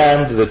thyroid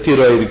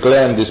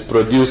gland is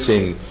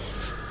producing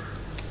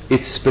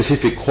its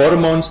specific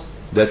hormones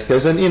that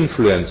has an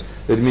influence.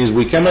 That means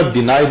we cannot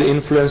deny the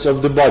influence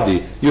of the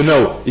body. You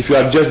know, if you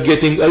are just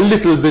getting a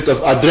little bit of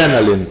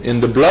adrenaline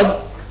in the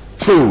blood,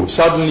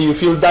 suddenly you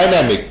feel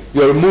dynamic,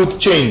 your mood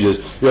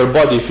changes, your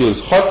body feels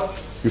hot,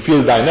 you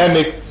feel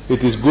dynamic,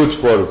 it is good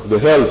for the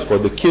health, for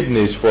the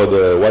kidneys, for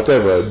the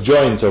whatever,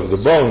 joints of the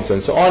bones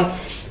and so on.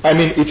 I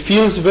mean, it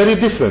feels very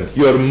different.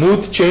 Your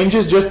mood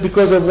changes just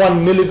because of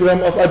 1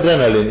 milligram of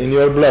adrenaline in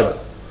your blood.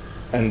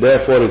 And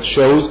therefore it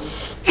shows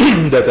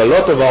that a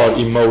lot of our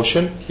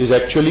emotion is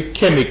actually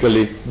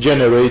chemically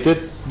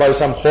generated by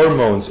some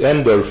hormones,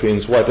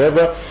 endorphins,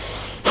 whatever,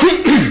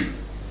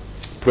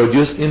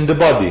 produced in the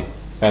body.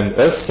 And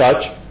as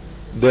such,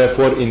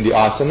 therefore in the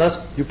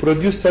asanas, you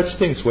produce such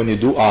things. When you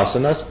do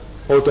asanas,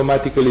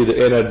 automatically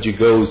the energy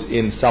goes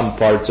in some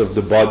parts of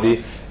the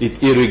body,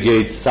 it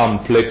irrigates some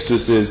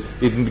plexuses,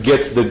 it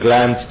gets the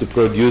glands to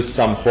produce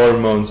some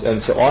hormones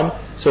and so on.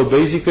 So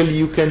basically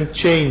you can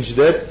change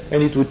that,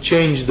 and it would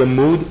change the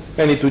mood,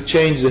 and it would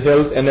change the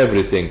health and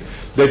everything.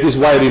 That is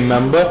why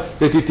remember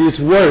that it is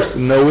worth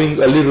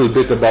knowing a little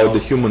bit about the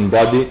human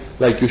body,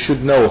 like you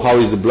should know how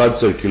is the blood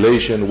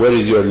circulation, where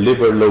is your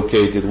liver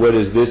located, where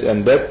is this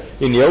and that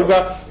in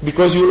yoga,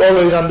 because you'll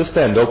always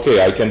understand,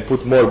 okay, I can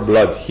put more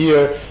blood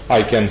here,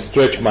 I can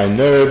stretch my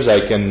nerves,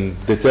 I can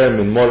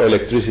determine more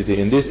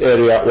electricity in this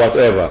area,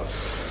 whatever.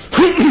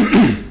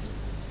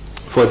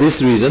 For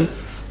this reason,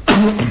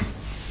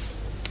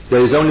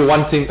 there is only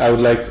one thing I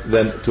would like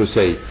then to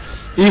say.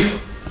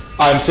 If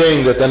I'm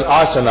saying that an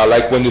asana,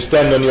 like when you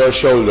stand on your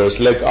shoulders,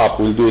 leg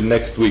up, we'll do it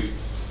next week,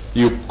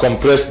 you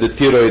compress the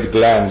thyroid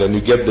gland and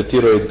you get the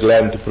thyroid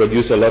gland to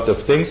produce a lot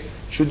of things,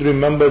 you should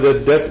remember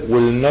that that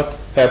will not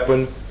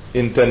happen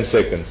in 10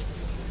 seconds.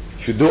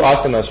 If you do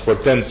asanas for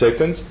 10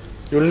 seconds,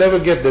 you'll never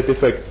get that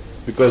effect,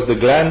 because the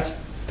glands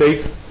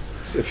take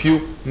a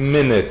few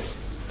minutes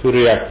to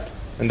react.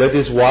 And that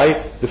is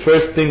why the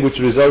first thing which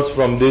results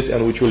from this,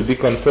 and which will be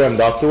confirmed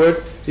afterwards,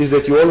 is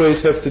that you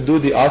always have to do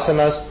the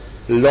asanas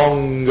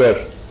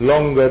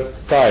longer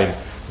time.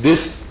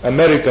 This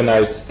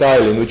Americanized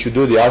style in which you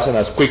do the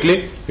asanas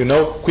quickly, you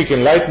know, quick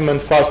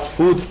enlightenment, fast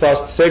food,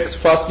 fast sex,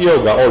 fast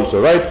yoga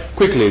also, right?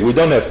 Quickly, we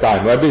don't have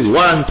time, we're busy.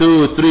 1,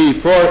 2,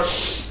 3,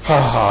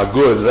 4,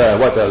 good,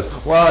 what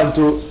else? 1,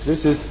 2,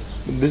 this is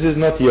This is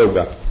not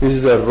yoga. This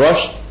is a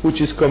rush which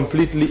is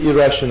completely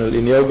irrational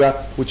in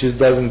yoga, which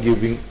doesn't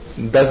give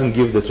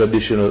the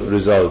traditional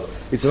result.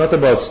 It's not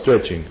about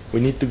stretching.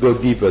 We need to go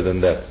deeper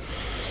than that.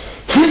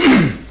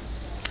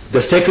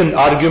 The second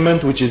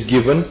argument which is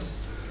given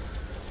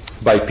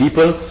by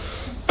people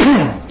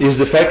is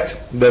the fact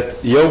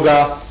that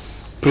yoga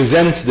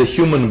presents the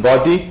human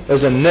body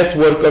as a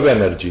network of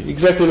energy,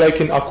 exactly like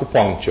in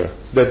acupuncture,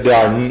 that there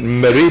are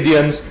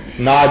meridians,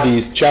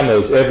 nadis,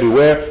 channels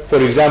everywhere.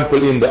 For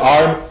example, in the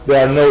arm,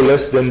 there are no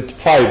less than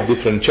 5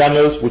 different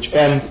channels which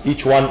end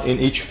each one in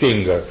each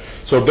finger.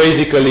 So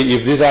basically,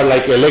 if these are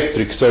like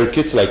electric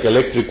circuits, like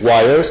electric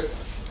wires,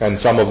 and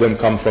some of them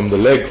come from the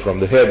leg, from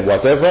the head,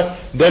 whatever,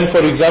 then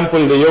for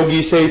example, the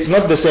yogis say it's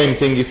not the same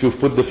thing if you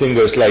put the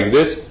fingers like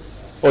this,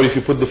 or if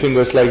you put the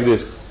fingers like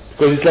this.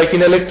 Because it's like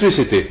in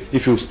electricity.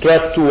 If you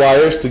strap 2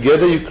 wires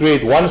together, you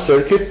create one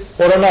circuit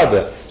or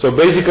another. So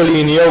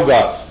basically in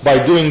yoga,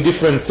 by doing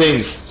different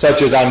things,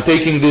 such as I'm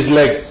taking this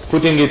leg,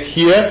 putting it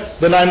here,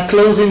 then I'm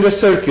closing a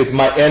circuit.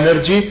 My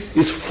energy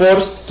is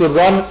forced to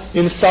run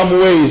in some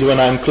ways when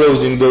I'm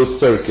closing those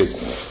circuits.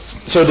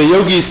 So the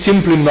yogis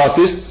simply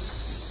noticed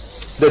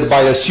that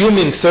by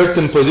assuming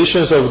certain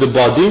positions of the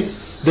body,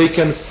 they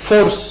can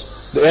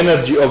force the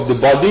energy of the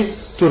body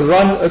to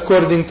run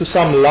according to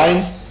some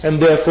lines, and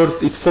therefore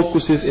it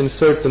focuses in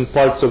certain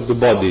parts of the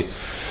body.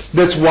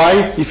 That's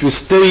why if you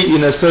stay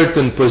in a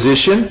certain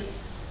position,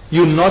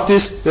 you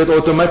notice that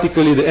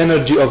automatically the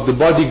energy of the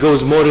body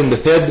goes more in the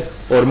head,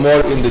 or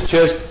more in the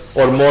chest,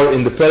 or more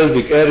in the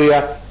pelvic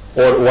area,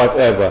 or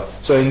whatever.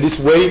 So in this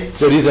way,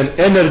 there is an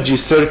energy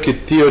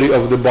circuit theory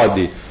of the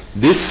body.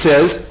 This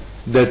says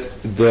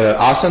that the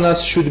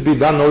asanas should be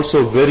done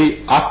also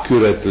very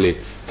accurately.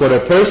 For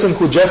a person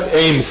who just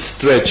aims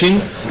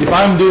stretching, if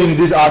I'm doing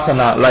this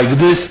asana like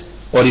this,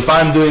 or if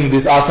I'm doing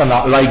this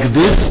asana like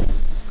this,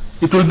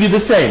 it will be the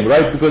same,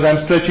 right? Because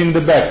I'm stretching the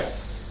back.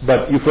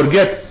 But you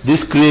forget,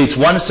 this creates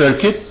one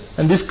circuit,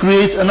 and this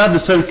creates another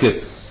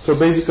circuit. So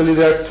basically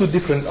there are 2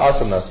 different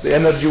asanas. The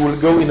energy will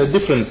go in a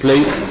different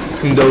place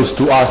in those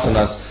 2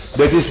 asanas.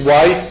 That is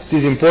why it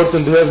is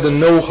important to have the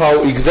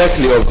know-how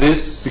exactly of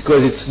this,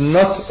 because it's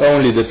not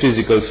only the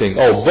physical thing.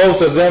 Oh,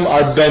 both of them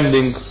are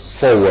bending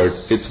forward.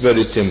 It's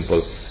very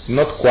simple.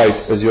 Not quite,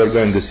 as you are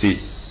going to see.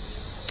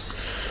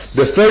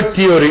 The third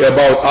theory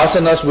about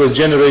asanas was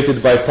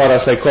generated by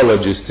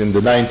parapsychologists in the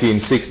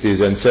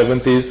 1960s and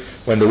 70s,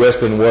 when the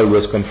Western world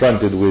was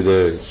confronted with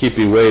a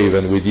hippie wave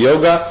and with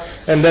yoga,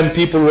 and then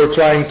people were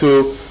trying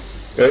to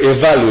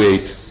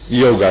evaluate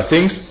yoga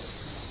things.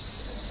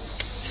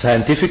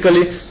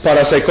 Scientifically,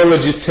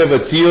 parapsychologists have a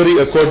theory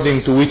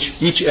according to which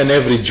each and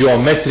every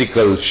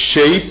geometrical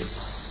shape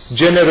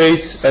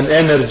generates an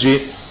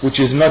energy which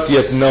is not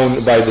yet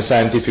known by the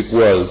scientific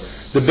world.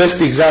 The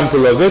best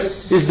example of it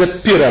is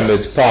the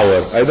pyramid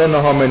power. I don't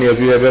know how many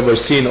of you have ever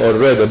seen or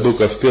read a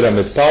book of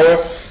pyramid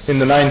power. In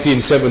the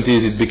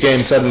 1970s it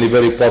became suddenly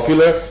very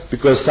popular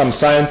because some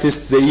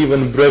scientists, they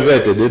even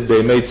breveted it.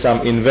 They made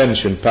some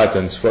invention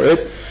patents for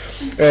it.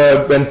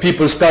 When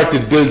people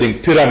started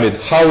building pyramid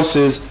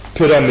houses,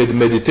 pyramid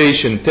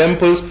meditation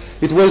temples,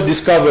 it was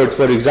discovered,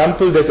 for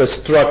example, that a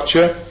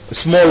structure, a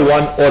small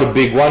one or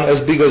big one, as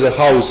big as a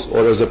house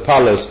or as a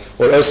palace,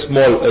 or as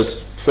small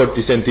as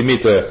 40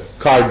 centimeter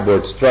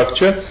cardboard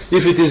structure,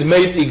 if it is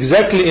made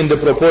exactly in the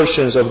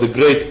proportions of the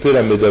Great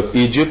Pyramid of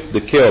Egypt,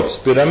 the Cheops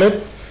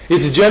Pyramid,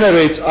 it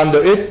generates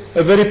under it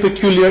a very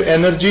peculiar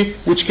energy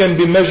which can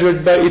be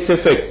measured by its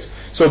effects.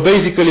 So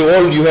basically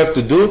all you have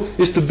to do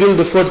is to build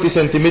a 40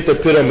 centimeter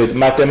pyramid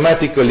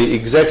mathematically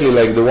exactly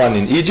like the one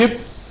in Egypt,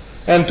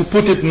 and to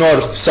put it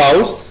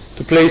north-south,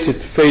 to place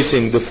it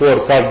facing the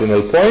 4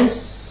 cardinal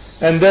points,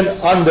 and then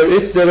under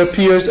it there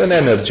appears an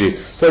energy.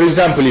 For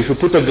example, if you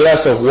put a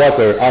glass of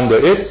water under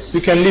it,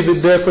 you can leave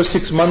it there for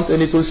 6 months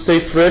and it will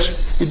stay fresh.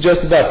 It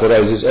just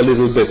vaporizes a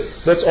little bit.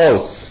 That's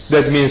all.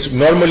 That means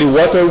normally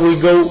water will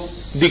go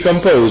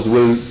decomposed,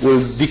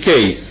 will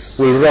decay,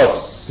 will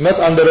rot. Not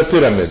under a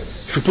pyramid.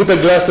 If you put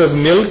a glass of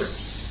milk,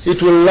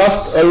 it will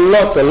last a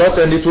lot,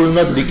 and it will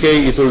not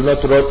decay, it will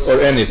not rot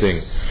or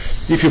anything.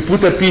 If you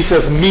put a piece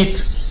of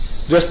meat,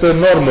 just a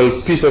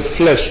normal piece of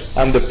flesh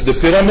under the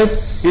pyramid,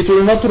 it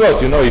will not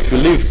rot. You know, if you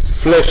leave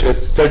flesh at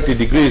 30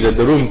 degrees at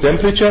the room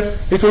temperature,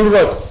 it will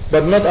rot,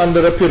 but not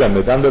under a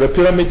pyramid. Under a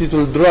pyramid it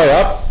will dry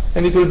up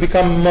and it will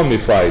become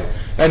mummified.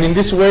 And in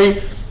this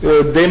way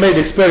they made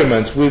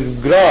experiments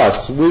with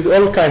grass, with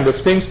all kind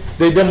of things.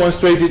 They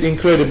demonstrated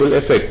incredible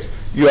effects.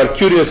 You are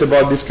curious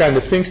about this kind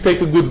of things,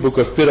 take a good book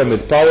of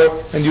pyramid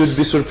power and you would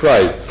be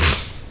surprised.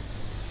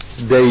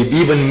 They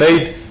even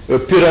made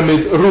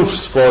pyramid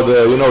roofs for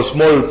the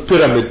small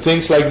pyramid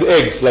things, like the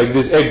eggs, like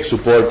this egg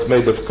support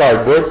made of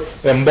cardboard,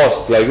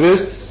 embossed like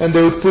this, and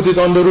they would put it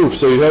on the roof.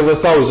 So you have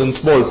 1,000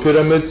 small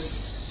pyramids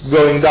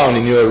going down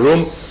in your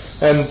room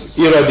and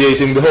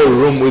irradiating the whole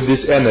room with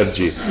this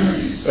energy.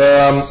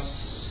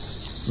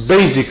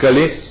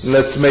 Basically,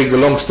 let's make the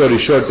long story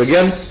short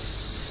again.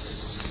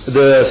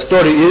 The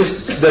story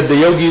is that the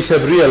yogis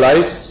have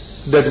realized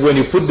that when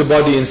you put the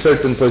body in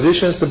certain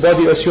positions, the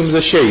body assumes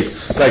a shape.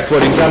 Like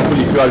for example,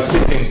 if you are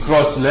sitting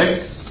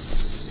cross-legged,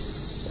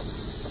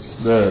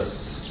 the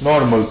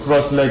normal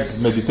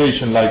cross-legged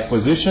meditation-like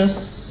positions,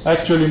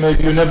 actually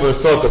maybe you never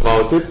thought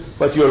about it,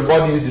 but your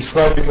body is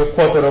describing a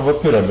quarter of a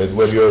pyramid,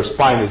 where your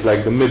spine is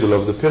like the middle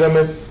of the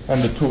pyramid,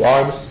 and the two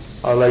arms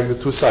are like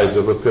the two sides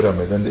of a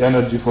pyramid, and the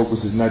energy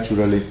focuses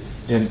naturally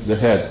in the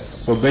head.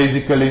 So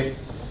basically,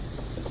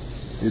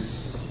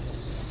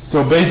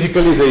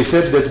 they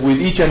said that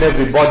with each and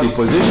every body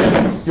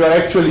position, you are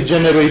actually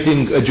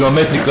generating a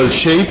geometrical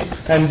shape,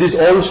 and this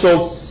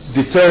also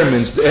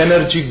determines the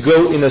energy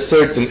go in a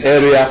certain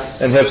area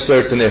and have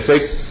certain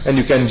effects, and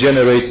you can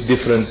generate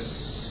different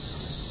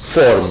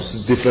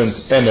forms, different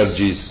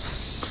energies.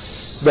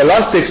 The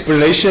last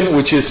explanation,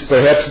 which is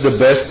perhaps the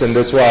best, and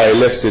that's why I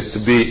left it to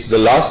be the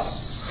last,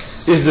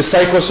 is the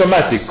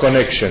psychosomatic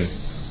connection.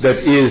 That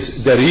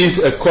is, there is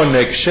a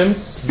connection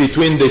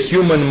between the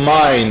human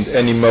mind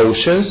and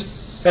emotions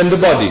and the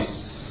body.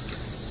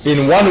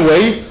 In one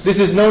way, this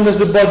is known as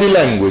the body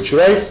language,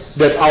 right?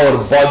 That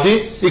our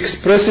body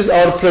expresses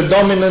our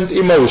predominant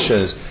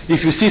emotions.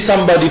 If you see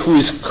somebody who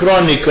is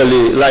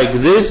chronically like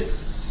this,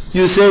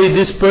 you say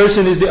this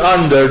person is the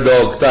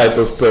underdog type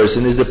of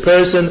person, is the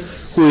person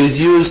who is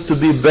used to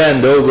be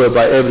bent over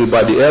by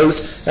everybody else,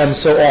 and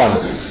so on.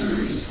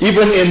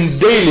 Even in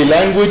daily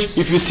language,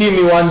 if you see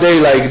me one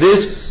day like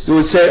this, you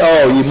would say,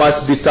 oh, you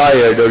must be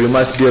tired, or you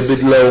must be a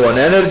bit low on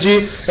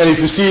energy. And if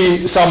you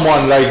see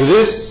someone like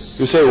this,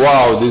 you say,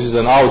 wow, this is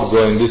an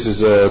outgoing, this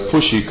is a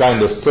pushy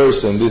kind of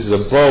person, this is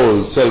a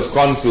bold,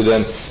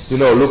 self-confident,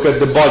 look at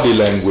the body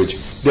language.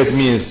 That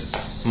means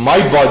my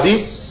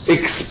body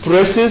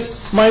expresses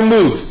my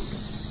mood.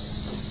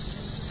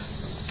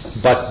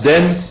 But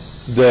then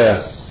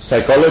the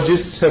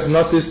psychologists have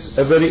noticed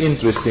a very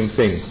interesting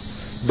thing,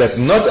 that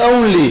not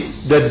only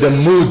that the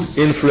mood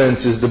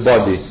influences the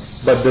body,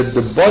 but that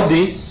the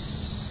body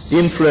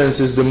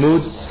influences the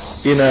mood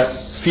in a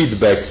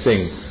feedback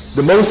thing.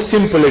 The most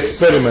simple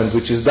experiment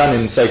which is done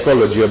in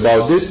psychology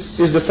about this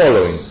is the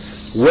following.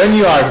 When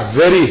you are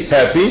very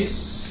happy,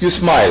 you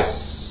smile.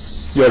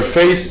 Your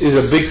face is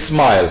a big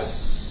smile.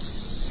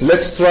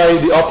 Let's try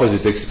the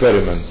opposite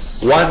experiment.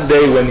 One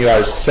day when you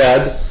are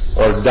sad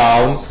or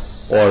down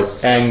or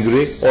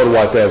angry or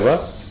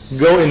whatever,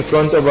 go in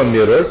front of a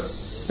mirror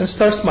and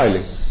start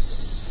smiling.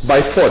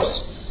 By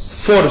force.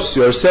 Force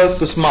yourself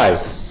to smile.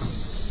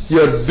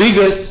 Your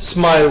biggest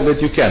smile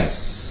that you can.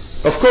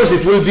 Of course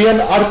it will be an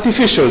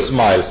artificial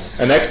smile,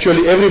 and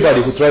actually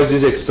everybody who tries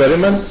this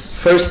experiment,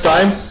 first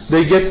time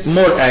they get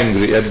more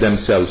angry at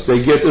themselves.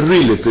 They get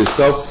really pissed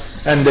off,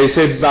 and they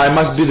say, I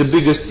must be the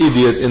biggest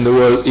idiot in the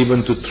world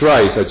even to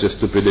try such a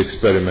stupid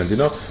experiment,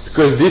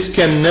 because this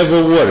can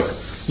never work.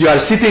 You are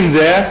sitting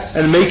there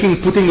and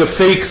putting a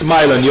fake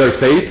smile on your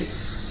face,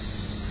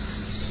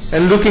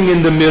 and looking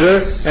in the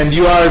mirror, and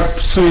you are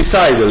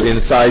suicidal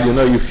inside,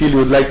 you feel you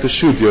would like to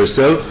shoot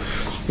yourself,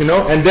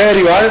 and there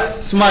you are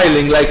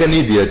smiling like an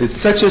idiot. It's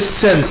such a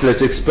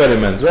senseless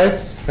experiment, right?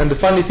 And the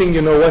funny thing,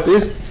 what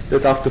is?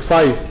 That after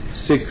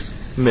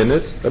 5-6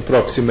 minutes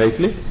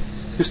approximately,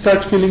 you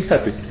start feeling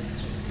happy.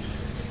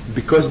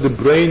 Because the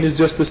brain is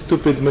just a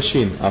stupid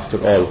machine after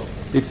all.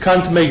 It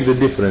can't make the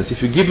difference.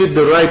 If you give it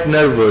the right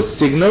nervous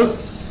signal,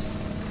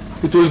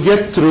 it will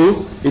get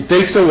through. It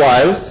takes a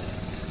while.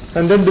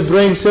 And then the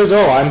brain says,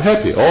 oh, I'm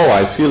happy. Oh,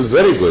 I feel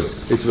very good.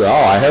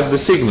 I have the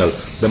signal.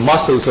 The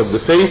muscles of the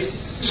face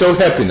show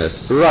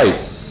happiness.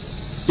 Right.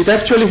 It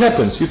actually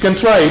happens. You can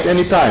try it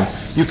anytime.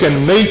 You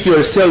can make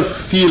yourself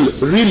feel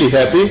really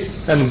happy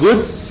and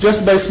good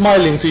just by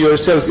smiling to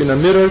yourself in a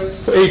mirror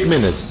for 8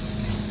 minutes.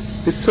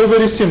 It's so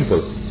very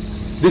simple.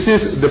 This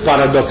is the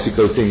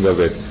paradoxical thing of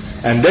it.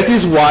 And that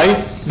is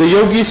why the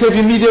yogis have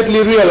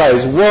immediately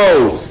realized,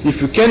 whoa, if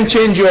you can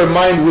change your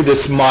mind with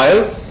a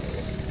smile,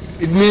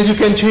 it means you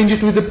can change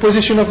it with the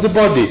position of the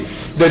body.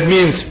 That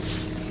means,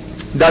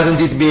 doesn't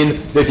it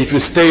mean that if you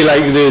stay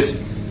like this,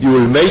 you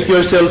will make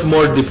yourself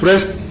more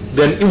depressed?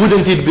 Then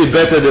wouldn't it be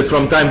better that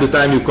from time to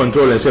time you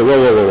control and say,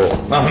 whoa.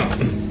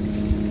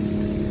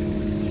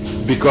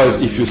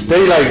 Because if you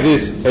stay like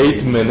this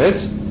 8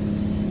 minutes,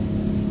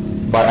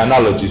 by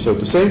analogy so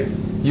to say,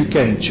 you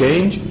can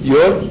change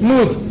your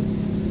mood.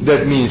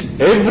 That means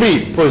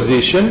every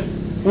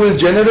position will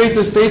generate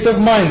a state of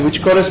mind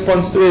which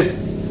corresponds to it.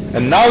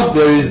 And now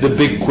there is the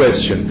big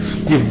question.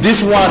 If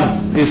this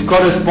one is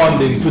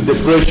corresponding to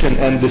depression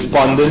and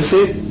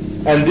despondency,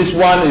 and this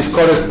one is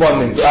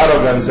corresponding to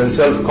arrogance and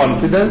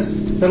self-confidence,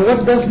 then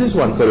what does this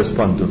one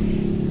correspond to?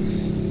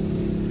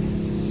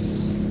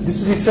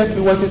 This is exactly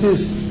what it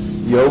is.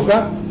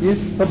 Yoga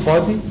is a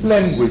body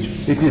language.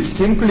 It is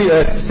simply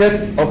a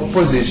set of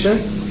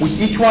positions which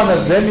each one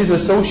of them is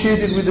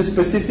associated with a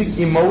specific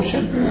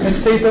emotion and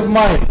state of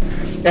mind.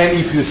 And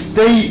if you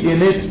stay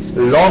in it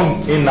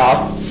long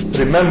enough,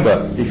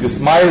 remember, if you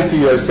smile to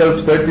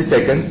yourself 30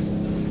 seconds,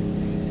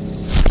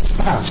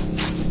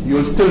 you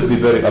will still be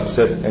very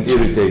upset and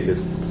irritated,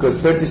 because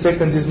 30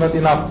 seconds is not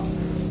enough.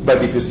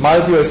 But if you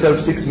smile to yourself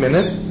 6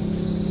 minutes,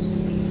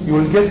 you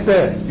will get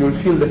there. You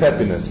will feel the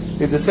happiness.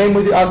 It's the same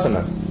with the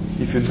asanas.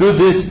 If you do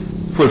this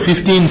for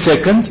 15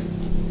 seconds,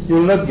 you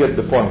will not get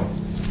the point.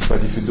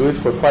 But if you do it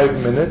for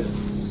 5 minutes,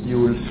 you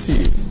will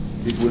see it.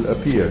 It will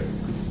appear.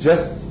 It's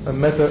just a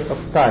matter of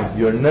time.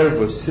 Your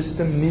nervous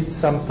system needs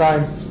some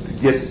time to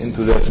get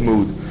into that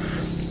mood.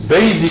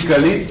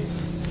 Basically,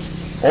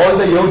 all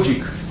the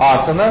yogic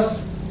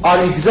asanas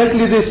are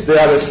exactly this. They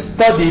are a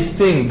studied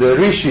thing. The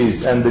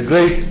rishis and the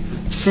great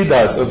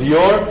siddhas of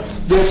yore,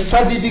 they have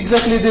studied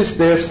exactly this.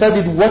 They have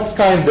studied what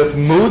kind of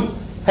mood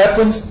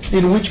happens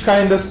in which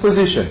kind of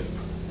position.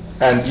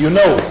 And you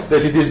know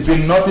that it has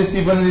been noticed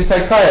even in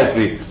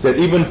psychiatry, that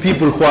even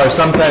people who are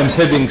sometimes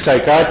having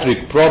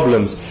psychiatric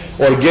problems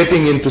or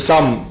getting into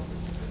some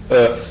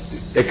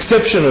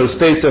exceptional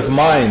states of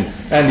mind,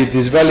 and it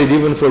is valid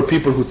even for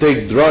people who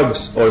take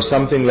drugs or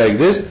something like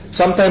this,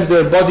 sometimes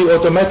their body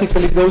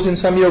automatically goes in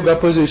some yoga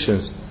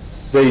positions.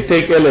 They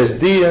take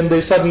LSD and they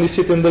suddenly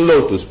sit in the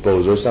lotus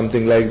pose or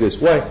something like this.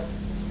 Why?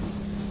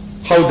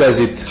 How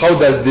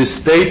does this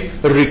state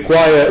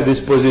require this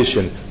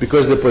position?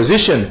 Because the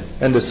position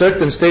and the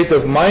certain state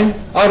of mind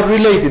are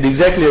related,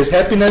 exactly as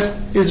happiness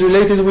is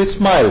related with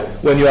smile.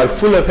 When you are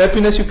full of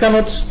happiness, you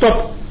cannot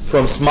stop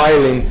from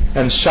smiling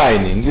and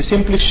shining. You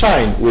simply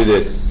shine with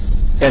it.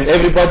 And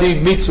everybody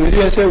meets with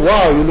you and says,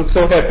 wow, you look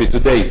so happy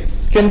today.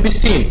 Can be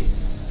seen.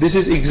 This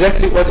is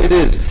exactly what it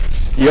is.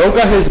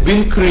 Yoga has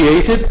been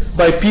created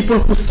by people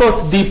who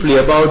thought deeply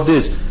about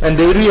this, and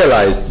they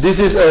realized this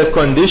is a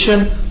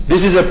condition,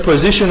 this is a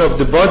position of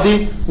the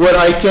body where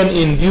I can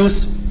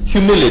induce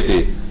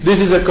humility. This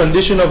is a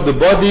condition of the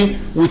body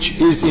which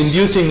is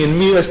inducing in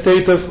me a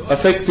state of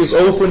affective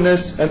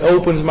openness and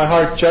opens my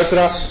heart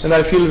chakra, and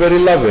I feel very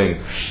loving.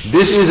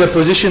 This is a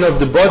position of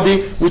the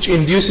body which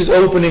induces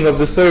opening of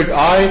the third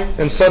eye,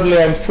 and suddenly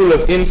I'm full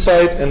of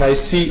insight and I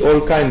see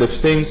all kind of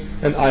things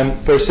and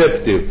I'm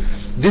perceptive.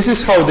 This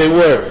is how they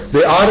were.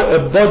 They are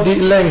a body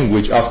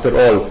language after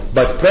all,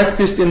 but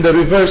practiced in the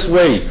reverse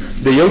way.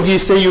 The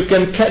yogis say you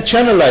can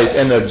channelize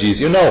energies,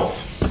 you know.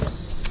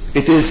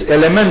 It is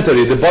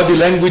elementary. The body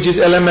language is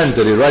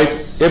elementary,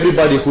 right?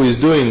 Everybody who is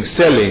doing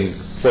selling,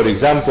 for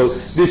example,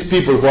 these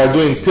people who are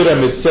doing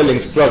pyramid selling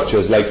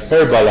structures like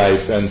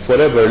Herbalife and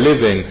Forever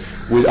Living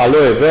with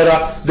aloe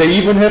vera, they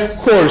even have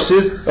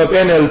courses of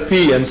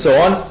NLP and so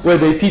on, where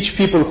they teach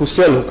people who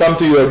sell, who come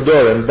to your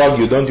door and bug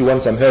you, don't you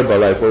want some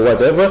Herbalife or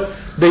whatever,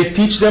 they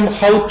teach them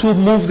how to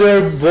move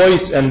their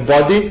voice and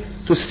body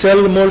to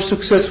sell more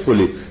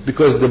successfully,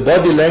 because the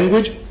body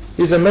language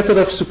is a matter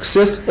of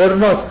success or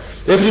not.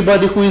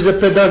 Everybody who is a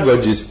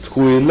pedagogist,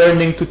 who is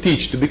learning to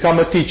teach, to become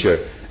a teacher,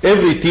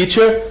 every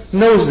teacher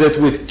knows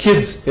that with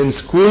kids in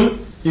school,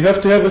 you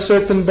have to have a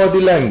certain body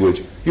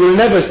language. You'll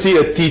never see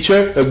a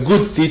teacher, a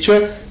good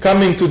teacher,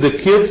 coming to the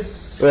kids,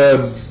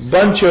 a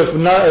bunch of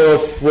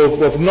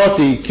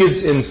naughty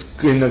kids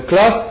in a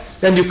class,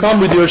 and you come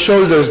with your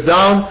shoulders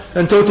down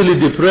and totally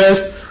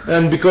depressed,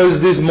 and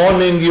because this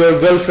morning your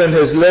girlfriend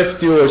has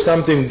left you or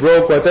something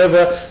broke,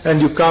 whatever,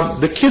 and you come,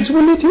 the kids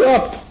will eat you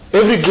up.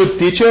 Every good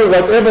teacher,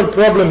 whatever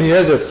problem he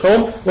has at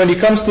home, when he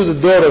comes to the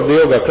door of the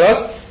yoga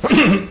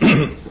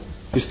class,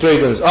 he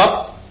straightens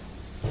up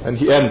and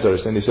he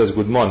enters and he says,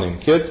 good morning,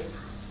 kids.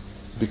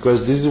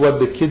 Because this is what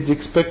the kids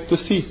expect to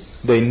see.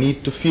 They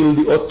need to feel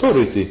the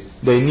authority.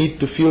 They need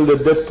to feel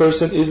that that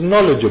person is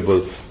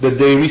knowledgeable, that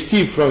they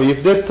receive from.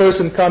 If that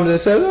person comes and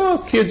says,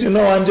 oh kids,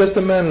 I'm just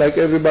a man like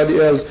everybody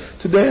else.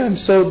 Today I'm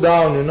so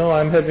down,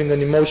 I'm having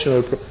an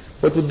emotional problem.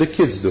 What would the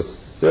kids do?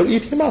 They'll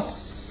eat him up.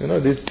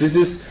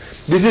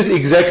 This is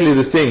exactly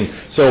the thing.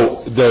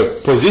 So the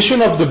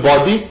position of the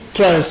body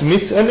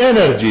transmits an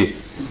energy.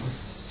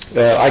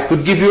 I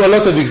could give you a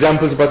lot of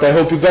examples, but I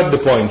hope you got the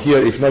point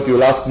here. If not,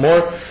 you'll ask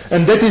more.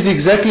 And that is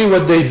exactly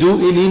what they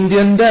do in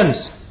Indian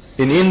dance.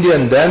 In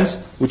Indian dance,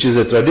 which is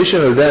a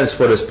traditional dance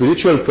for a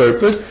spiritual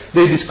purpose,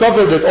 they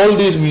discover that all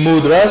these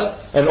mudras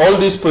and all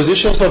these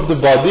positions of the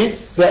body,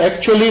 they're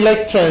actually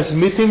like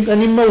transmitting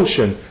an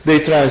emotion.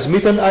 They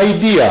transmit an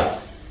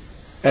idea.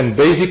 And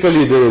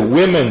basically the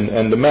women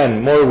and the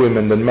men, more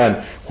women than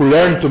men, who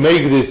learn to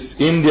make this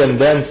Indian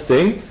dance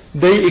thing,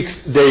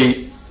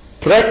 they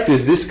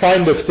practice this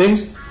kind of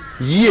things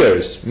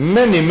years,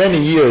 many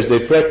years.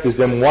 They practice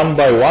them one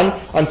by one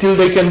until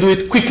they can do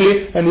it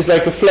quickly, and it's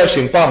like a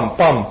flashing pam,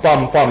 pam,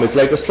 pam, pam. It's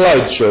like a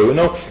slideshow,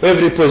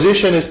 Every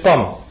position is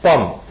pam,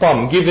 pam,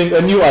 pam, giving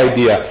a new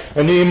idea,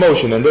 a new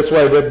emotion. And that's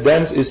why that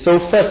dance is so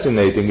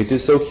fascinating. It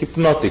is so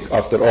hypnotic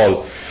after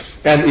all.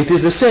 And it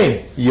is the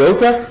same.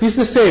 Yoga is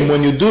the same.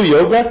 When you do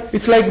yoga,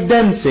 it's like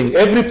dancing.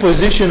 Every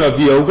position of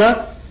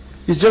yoga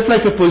is just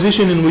like a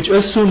position in which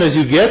as soon as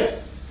you get,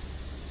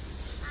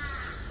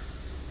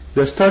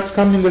 there starts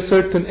coming a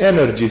certain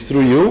energy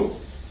through you,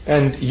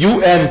 and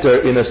you enter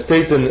in a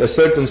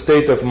certain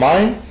state of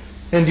mind,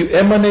 and you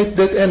emanate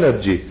that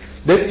energy.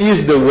 That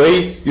is the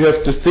way you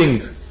have to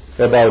think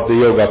about the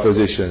yoga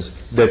positions,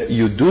 that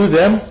you do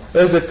them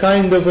as a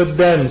kind of a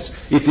dance.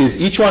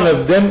 Each one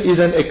of them is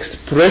an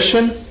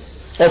expression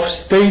of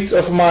states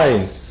of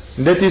mind.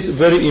 That is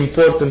very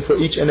important for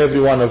each and every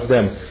one of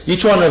them.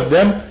 Each one of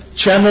them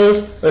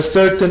channels a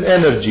certain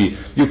energy.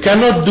 You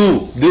cannot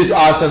do this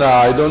asana,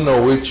 I don't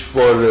know which,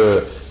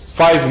 for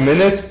 5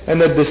 minutes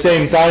and at the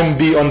same time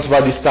be on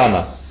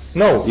Svadhisthana.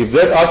 No, if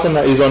that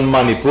asana is on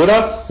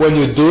Manipura, when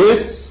you do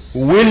it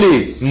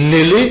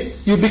willy-nilly,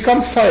 you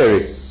become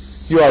fiery.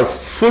 You are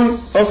full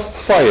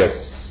of fire.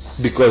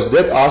 Because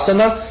that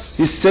asana,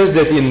 it says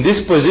that in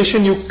this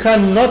position you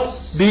cannot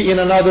be in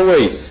another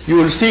way. You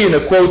will see in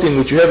a quoting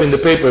which you have in the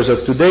papers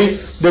of today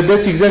that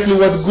that's exactly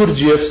what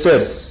Gurdjieff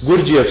said.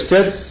 Gurdjieff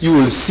said you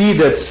will see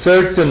that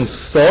certain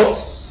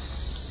thoughts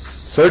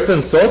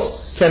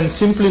can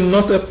simply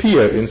not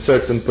appear in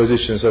certain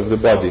positions of the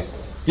body.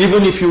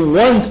 Even if you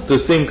want to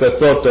think a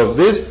thought of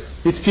this,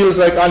 it feels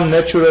like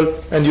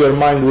unnatural and your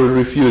mind will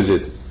refuse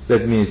it.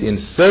 That means in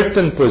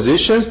certain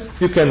positions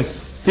you can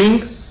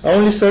think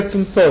only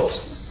certain thoughts.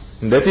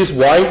 And that is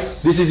why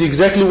this is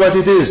exactly what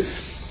it is.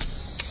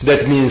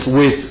 That means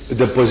with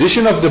the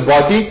position of the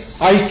body,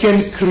 I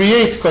can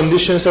create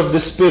conditions of the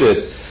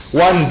spirit.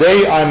 One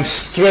day I'm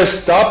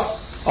stressed up,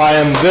 I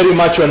am very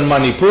much on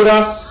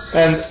Manipura,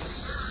 and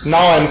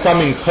now I'm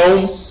coming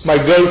home, my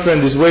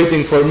girlfriend is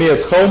waiting for me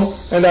at home,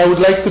 and I would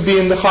like to be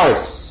in the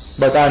heart.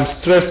 But I'm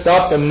stressed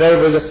up and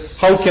nervous.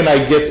 How can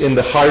I get in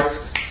the heart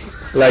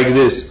like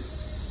this?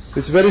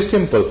 It's very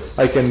simple.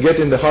 I can get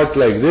in the heart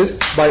like this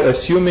by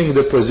assuming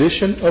the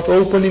position of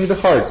opening the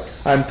heart.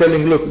 I'm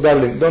telling, look,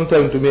 darling, don't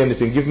tell to me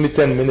anything. Give me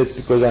 10 minutes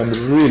because I'm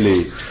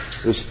really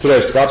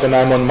stressed up and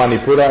I'm on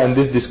Manipura, and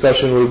this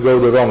discussion will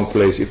go the wrong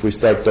place if we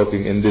start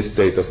talking in this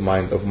state of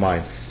mind.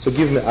 So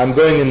I'm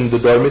going in the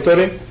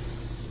dormitory,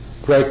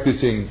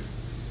 practicing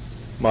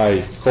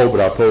my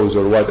cobra pose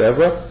or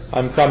whatever.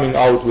 I'm coming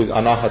out with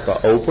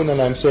Anahata open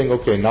and I'm saying,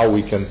 okay, now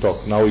we can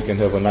talk, now we can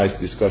have a nice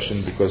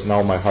discussion because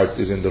now my heart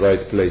is in the right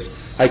place.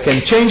 I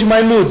can change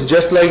my mood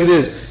just like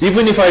this,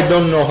 even if I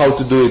don't know how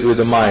to do it with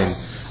the mind.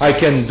 I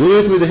can do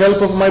it with the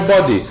help of my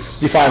body.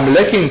 If I'm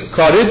lacking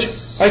courage,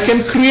 I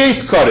can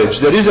create courage.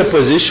 There is a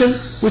position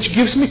which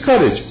gives me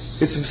courage.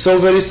 It's so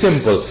very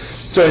simple.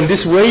 So in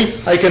this way,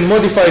 I can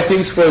modify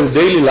things for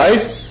daily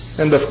life,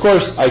 and of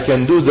course I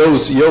can do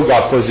those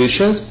yoga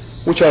positions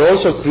which are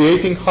also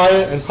creating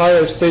higher and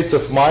higher states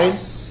of mind.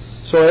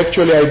 So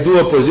actually I do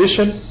a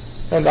position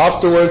and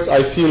afterwards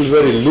I feel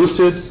very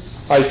lucid,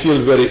 I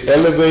feel very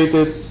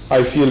elevated,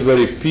 I feel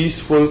very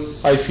peaceful,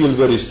 I feel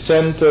very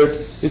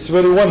centered. It's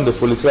very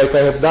wonderful. It's like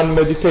I have done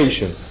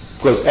meditation,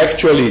 because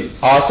actually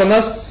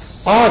asanas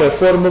are a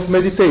form of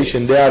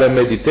meditation. They are a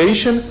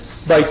meditation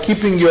by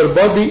keeping your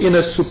body in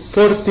a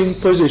supporting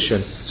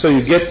position. So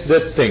you get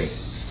that thing.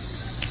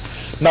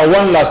 Now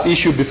one last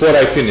issue before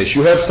I finish.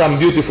 You have some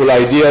beautiful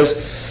ideas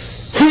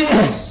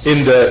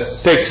in the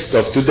text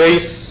of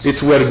today.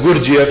 It's where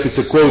Gurdjieff, it's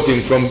a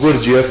quoting from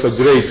Gurdjieff, a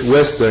great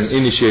Western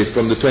initiate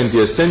from the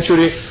 20th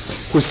century,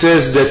 who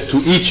says that to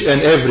each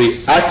and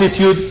every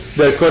attitude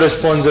there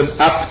corresponds an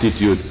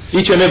aptitude.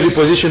 Each and every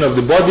position of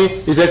the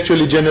body is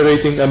actually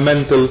generating a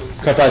mental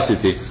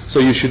capacity. So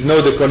you should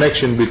know the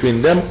connection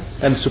between them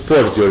and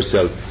support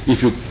yourself.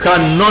 If you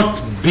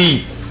cannot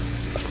be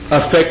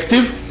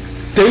effective,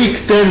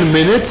 take 10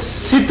 minutes,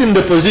 sit in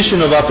the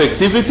position of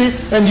affectivity,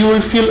 and you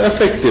will feel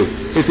effective.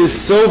 It is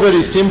so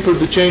very simple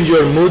to change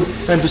your mood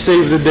and to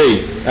save the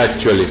day,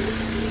 actually.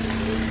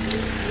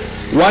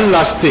 One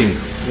last thing.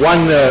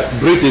 One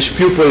British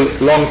pupil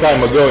long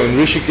time ago in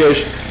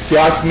Rishikesh, he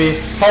asked me,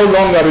 how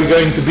long are we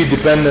going to be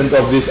dependent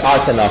of this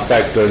asana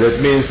factor? That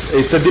means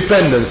it's a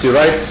dependency,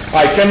 right?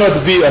 I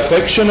cannot be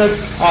affectionate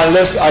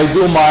unless I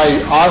do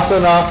my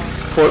asana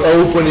for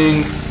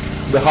opening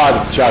the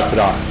heart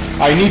chakra.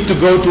 I need to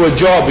go to a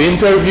job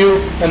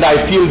interview and I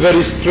feel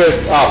very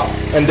stressed up,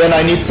 and then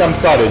I need some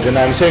courage, and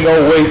I'm saying,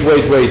 oh wait,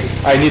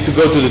 I need to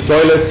go to the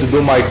toilet to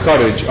do my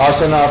courage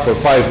asana for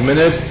 5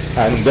 minutes,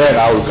 and then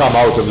I will come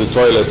out of the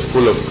toilet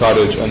full of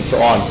courage, and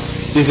so on.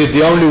 Is it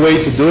the only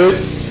way to do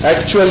it?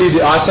 Actually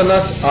the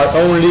asanas are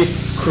only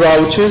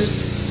crouches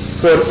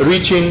for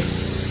reaching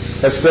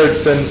a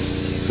certain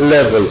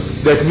level.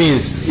 That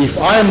means if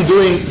I am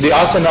doing the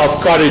asana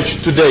of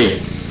courage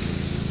today,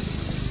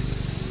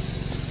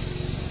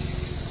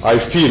 I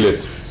feel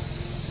it.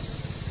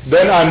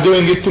 Then I'm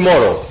doing it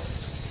tomorrow.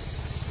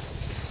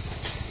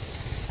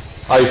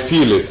 I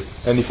feel it.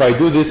 And if I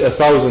do this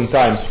 1,000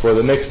 times for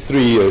the next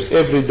 3 years,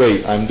 every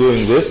day I'm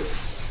doing this,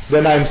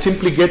 then I'm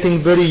simply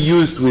getting very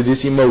used with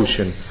this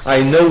emotion.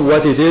 I know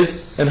what it is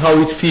and how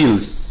it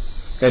feels.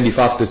 And if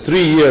after 3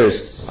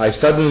 years I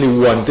suddenly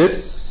want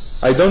it,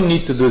 I don't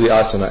need to do the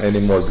asana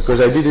anymore,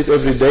 because I did it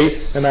every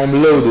day and I'm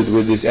loaded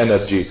with this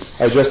energy.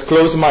 I just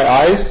close my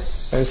eyes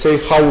and say,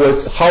 how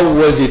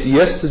was it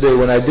yesterday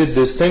when I did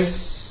this thing?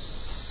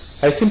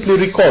 I simply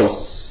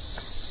recall.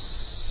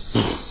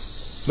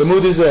 The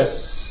mood is there.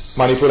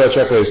 Manipura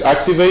chakra is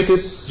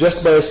activated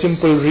just by a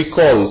simple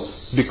recall,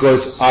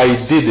 because I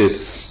did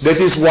it. That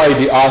is why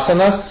the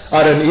asanas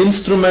are an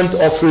instrument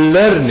of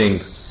learning.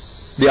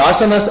 The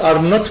asanas are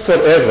not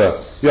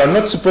forever. You are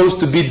not supposed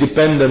to be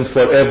dependent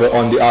forever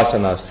on the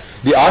asanas.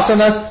 The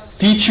asanas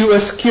teach you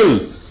a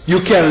skill.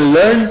 You can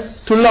learn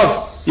to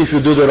love if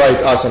you do the right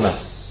asana.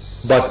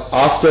 But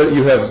after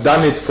you have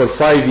done it for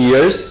 5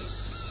 years,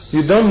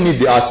 you don't need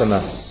the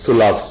asana to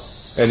love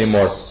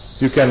anymore.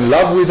 You can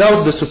love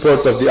without the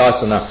support of the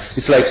asana.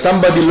 It's like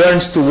somebody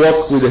learns to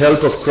walk with the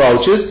help of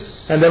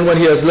crouches, and then when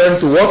he has learned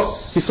to walk,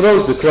 he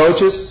throws the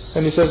crouches,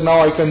 and he says,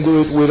 now I can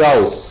do it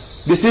without.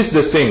 This is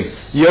the thing.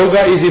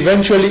 Yoga is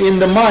eventually in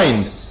the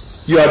mind.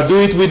 You are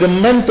doing it with a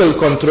mental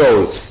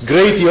control.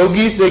 Great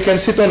yogis, they can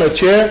sit on a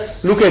chair,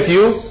 look at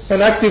you,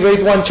 and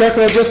activate one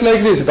chakra just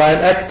like this. By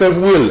an act of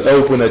will,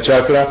 open a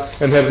chakra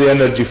and have the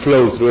energy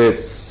flow through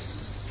it.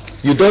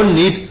 You don't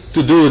need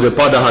to do the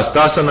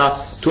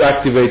Padahastasana to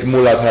activate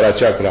Muladhara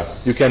chakra.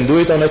 You can do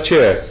it on a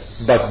chair,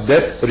 but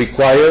that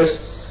requires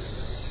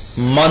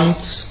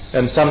months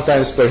and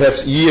sometimes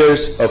perhaps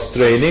years of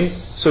training,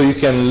 so you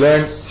can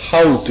learn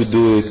how to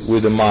do it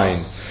with the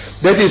mind.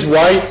 That is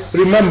why,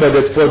 remember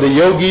that for the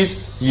yogis,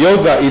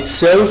 yoga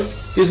itself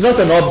is not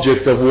an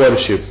object of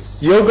worship.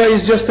 Yoga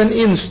is just an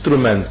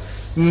instrument.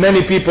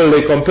 Many people,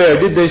 they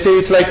compared it, they say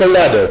it's like a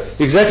ladder.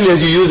 Exactly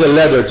as you use a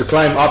ladder to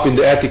climb up in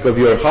the attic of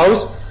your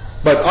house,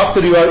 but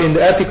after you are in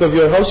the attic of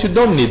your house, you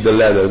don't need the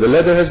ladder. The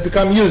ladder has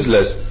become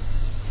useless.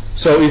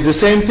 So it's the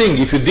same thing.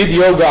 If you did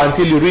yoga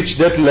until you reach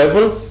that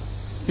level,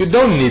 you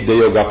don't need the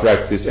yoga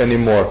practice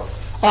anymore.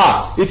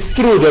 It's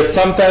true that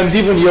sometimes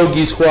even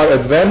yogis who are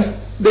advanced,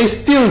 they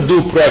still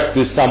do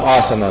practice some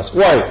asanas.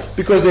 Why?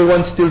 Because they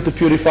want still to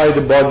purify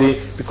the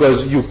body,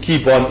 because you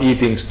keep on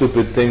eating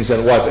stupid things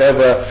and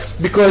whatever,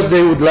 because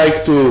they would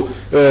like to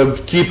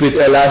keep it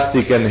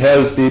elastic and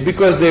healthy,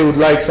 because they would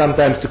like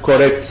sometimes to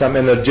correct some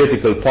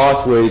energetical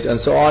pathways and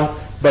so on.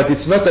 But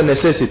it's not a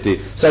necessity.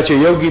 Such a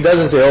yogi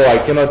doesn't say,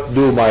 I cannot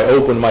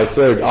open my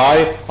third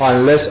eye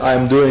unless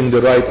I'm doing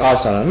the right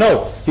asana.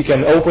 No, he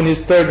can open his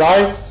third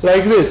eye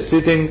like this,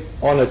 sitting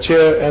on a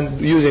chair and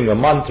using a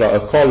mantra,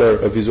 a color,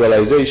 a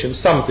visualization,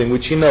 something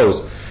which he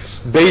knows.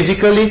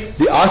 Basically,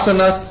 the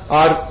asanas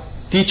are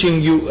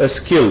teaching you a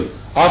skill.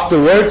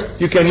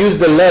 Afterwards, you can use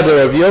the ladder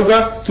of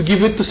yoga to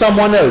give it to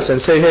someone else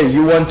and say, hey,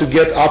 you want to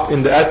get up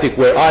in the attic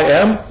where I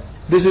am?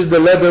 This is the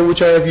ladder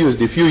which I have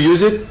used. If you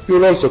use it, you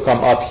will also come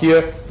up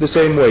here the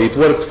same way. It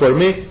worked for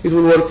me, it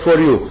will work for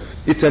you.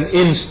 It's an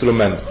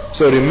instrument.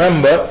 So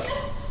remember,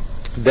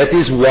 that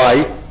is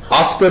why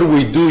after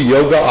we do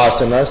yoga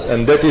asanas,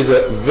 and that is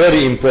a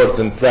very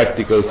important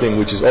practical thing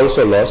which is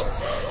also lost,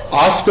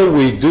 after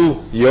we do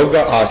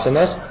yoga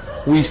asanas,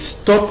 we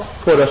stop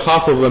for a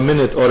half of a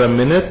minute or a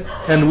minute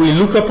and we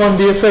look upon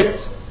the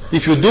effects.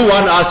 If you do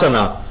one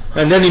asana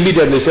and then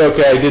immediately say,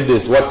 okay, I did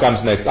this, what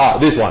comes next?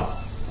 This one.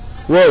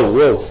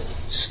 Whoa,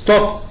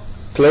 stop,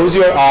 close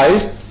your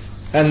eyes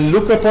and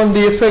look upon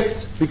the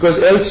effects, because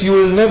else you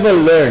will never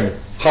learn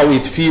how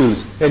it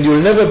feels and you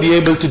will never be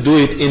able to do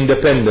it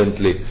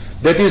independently.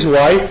 That is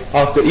why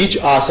after each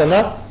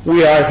asana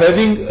we are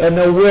having an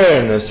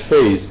awareness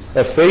phase,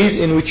 a phase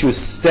in which you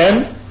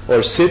stand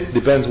or sit,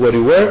 depends where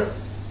you were,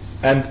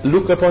 and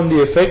look upon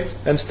the effects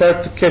and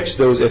start to catch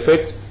those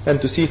effects and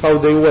to see how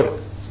they work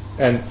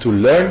and to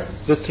learn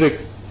the trick.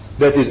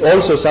 That is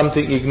also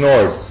something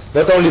ignored.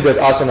 Not only that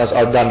asanas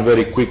are done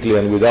very quickly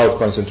and without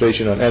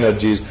concentration on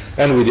energies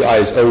and with the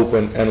eyes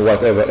open and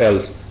whatever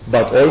else,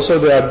 but also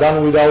they are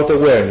done without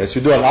awareness.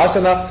 You do an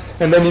asana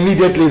and then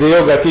immediately the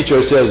yoga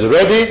teacher says,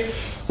 ready,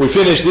 we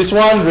finish this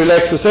one,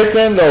 relax a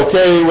second,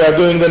 okay, we are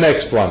doing the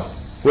next one.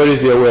 Where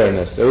is the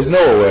awareness? There is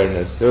no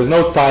awareness. There is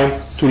no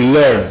time to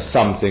learn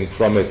something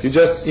from it. You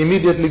just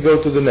immediately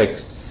go to the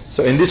next.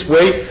 So in this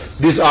way,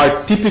 these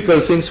are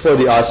typical things for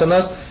the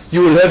asanas.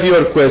 You will have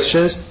your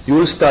questions, you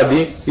will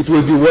study, it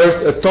will be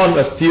worth a ton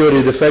of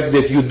theory, the fact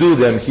that you do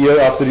them here.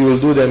 After you will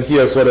do them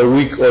here for a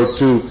week or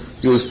two,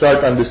 you will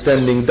start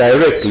understanding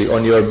directly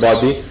on your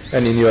body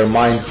and in your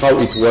mind how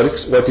it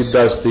works, what it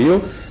does to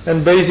you.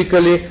 And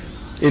basically,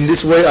 in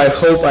this way, I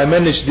hope I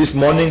managed this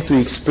morning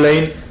to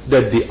explain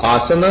that the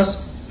asanas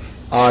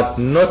are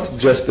not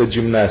just a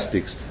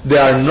gymnastics. They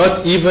are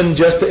not even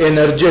just an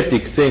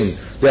energetic thing.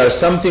 They are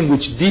something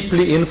which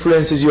deeply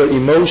influences your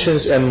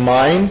emotions and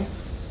mind.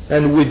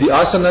 And with the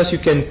asanas you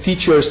can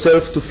teach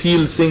yourself to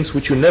feel things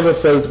which you never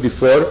felt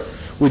before.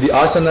 With the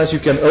asanas you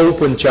can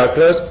open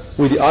chakras.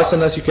 With the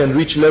asanas you can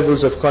reach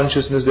levels of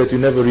consciousness that you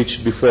never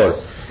reached before.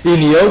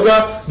 In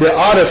yoga there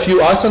are a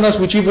few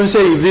asanas which even say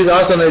if this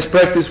asana is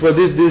practiced for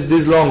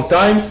this long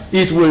time,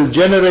 it will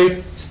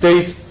generate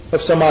state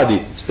of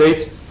samadhi,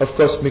 state of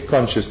cosmic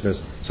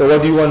consciousness. So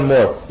what do you want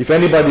more? If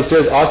anybody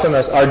says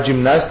asanas are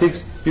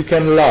gymnastics, you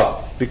can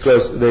laugh,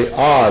 because they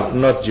are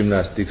not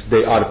gymnastics.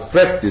 They are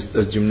practiced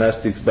as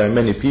gymnastics by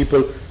many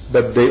people,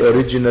 but they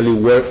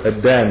originally were a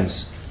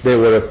dance. They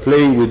were a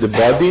play with the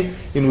body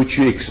in which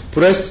you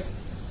express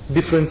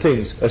different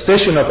things. A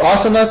session of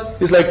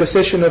asanas is like a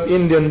session of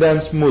Indian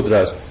dance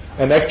mudras.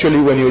 And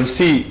actually when you will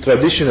see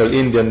traditional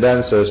Indian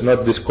dancers,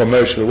 not these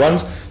commercial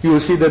ones, you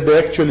will see that they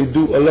actually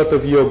do a lot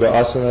of yoga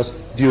asanas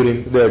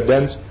during their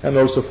dance and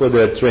also for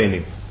their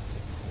training.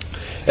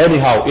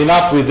 Anyhow,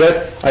 enough with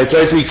that. I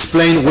try to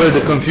explain where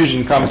the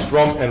confusion comes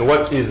from and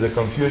what is the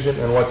confusion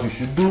and what you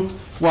should do.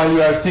 While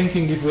you are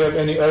thinking, if you have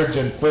any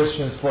urgent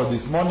questions for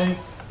this morning,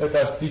 let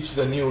us teach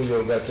the new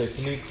yoga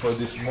technique for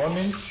this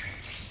morning.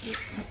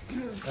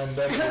 And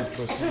then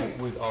we'll proceed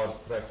with our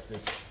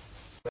practice.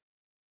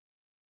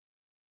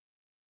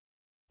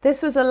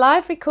 This was a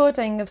live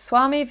recording of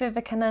Swami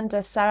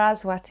Vivekananda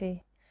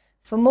Saraswati.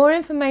 For more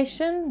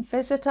information,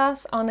 visit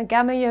us on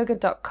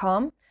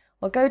agamayoga.com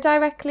or go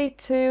directly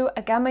to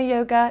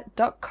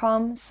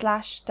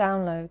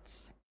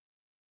agamayoga.com/downloads.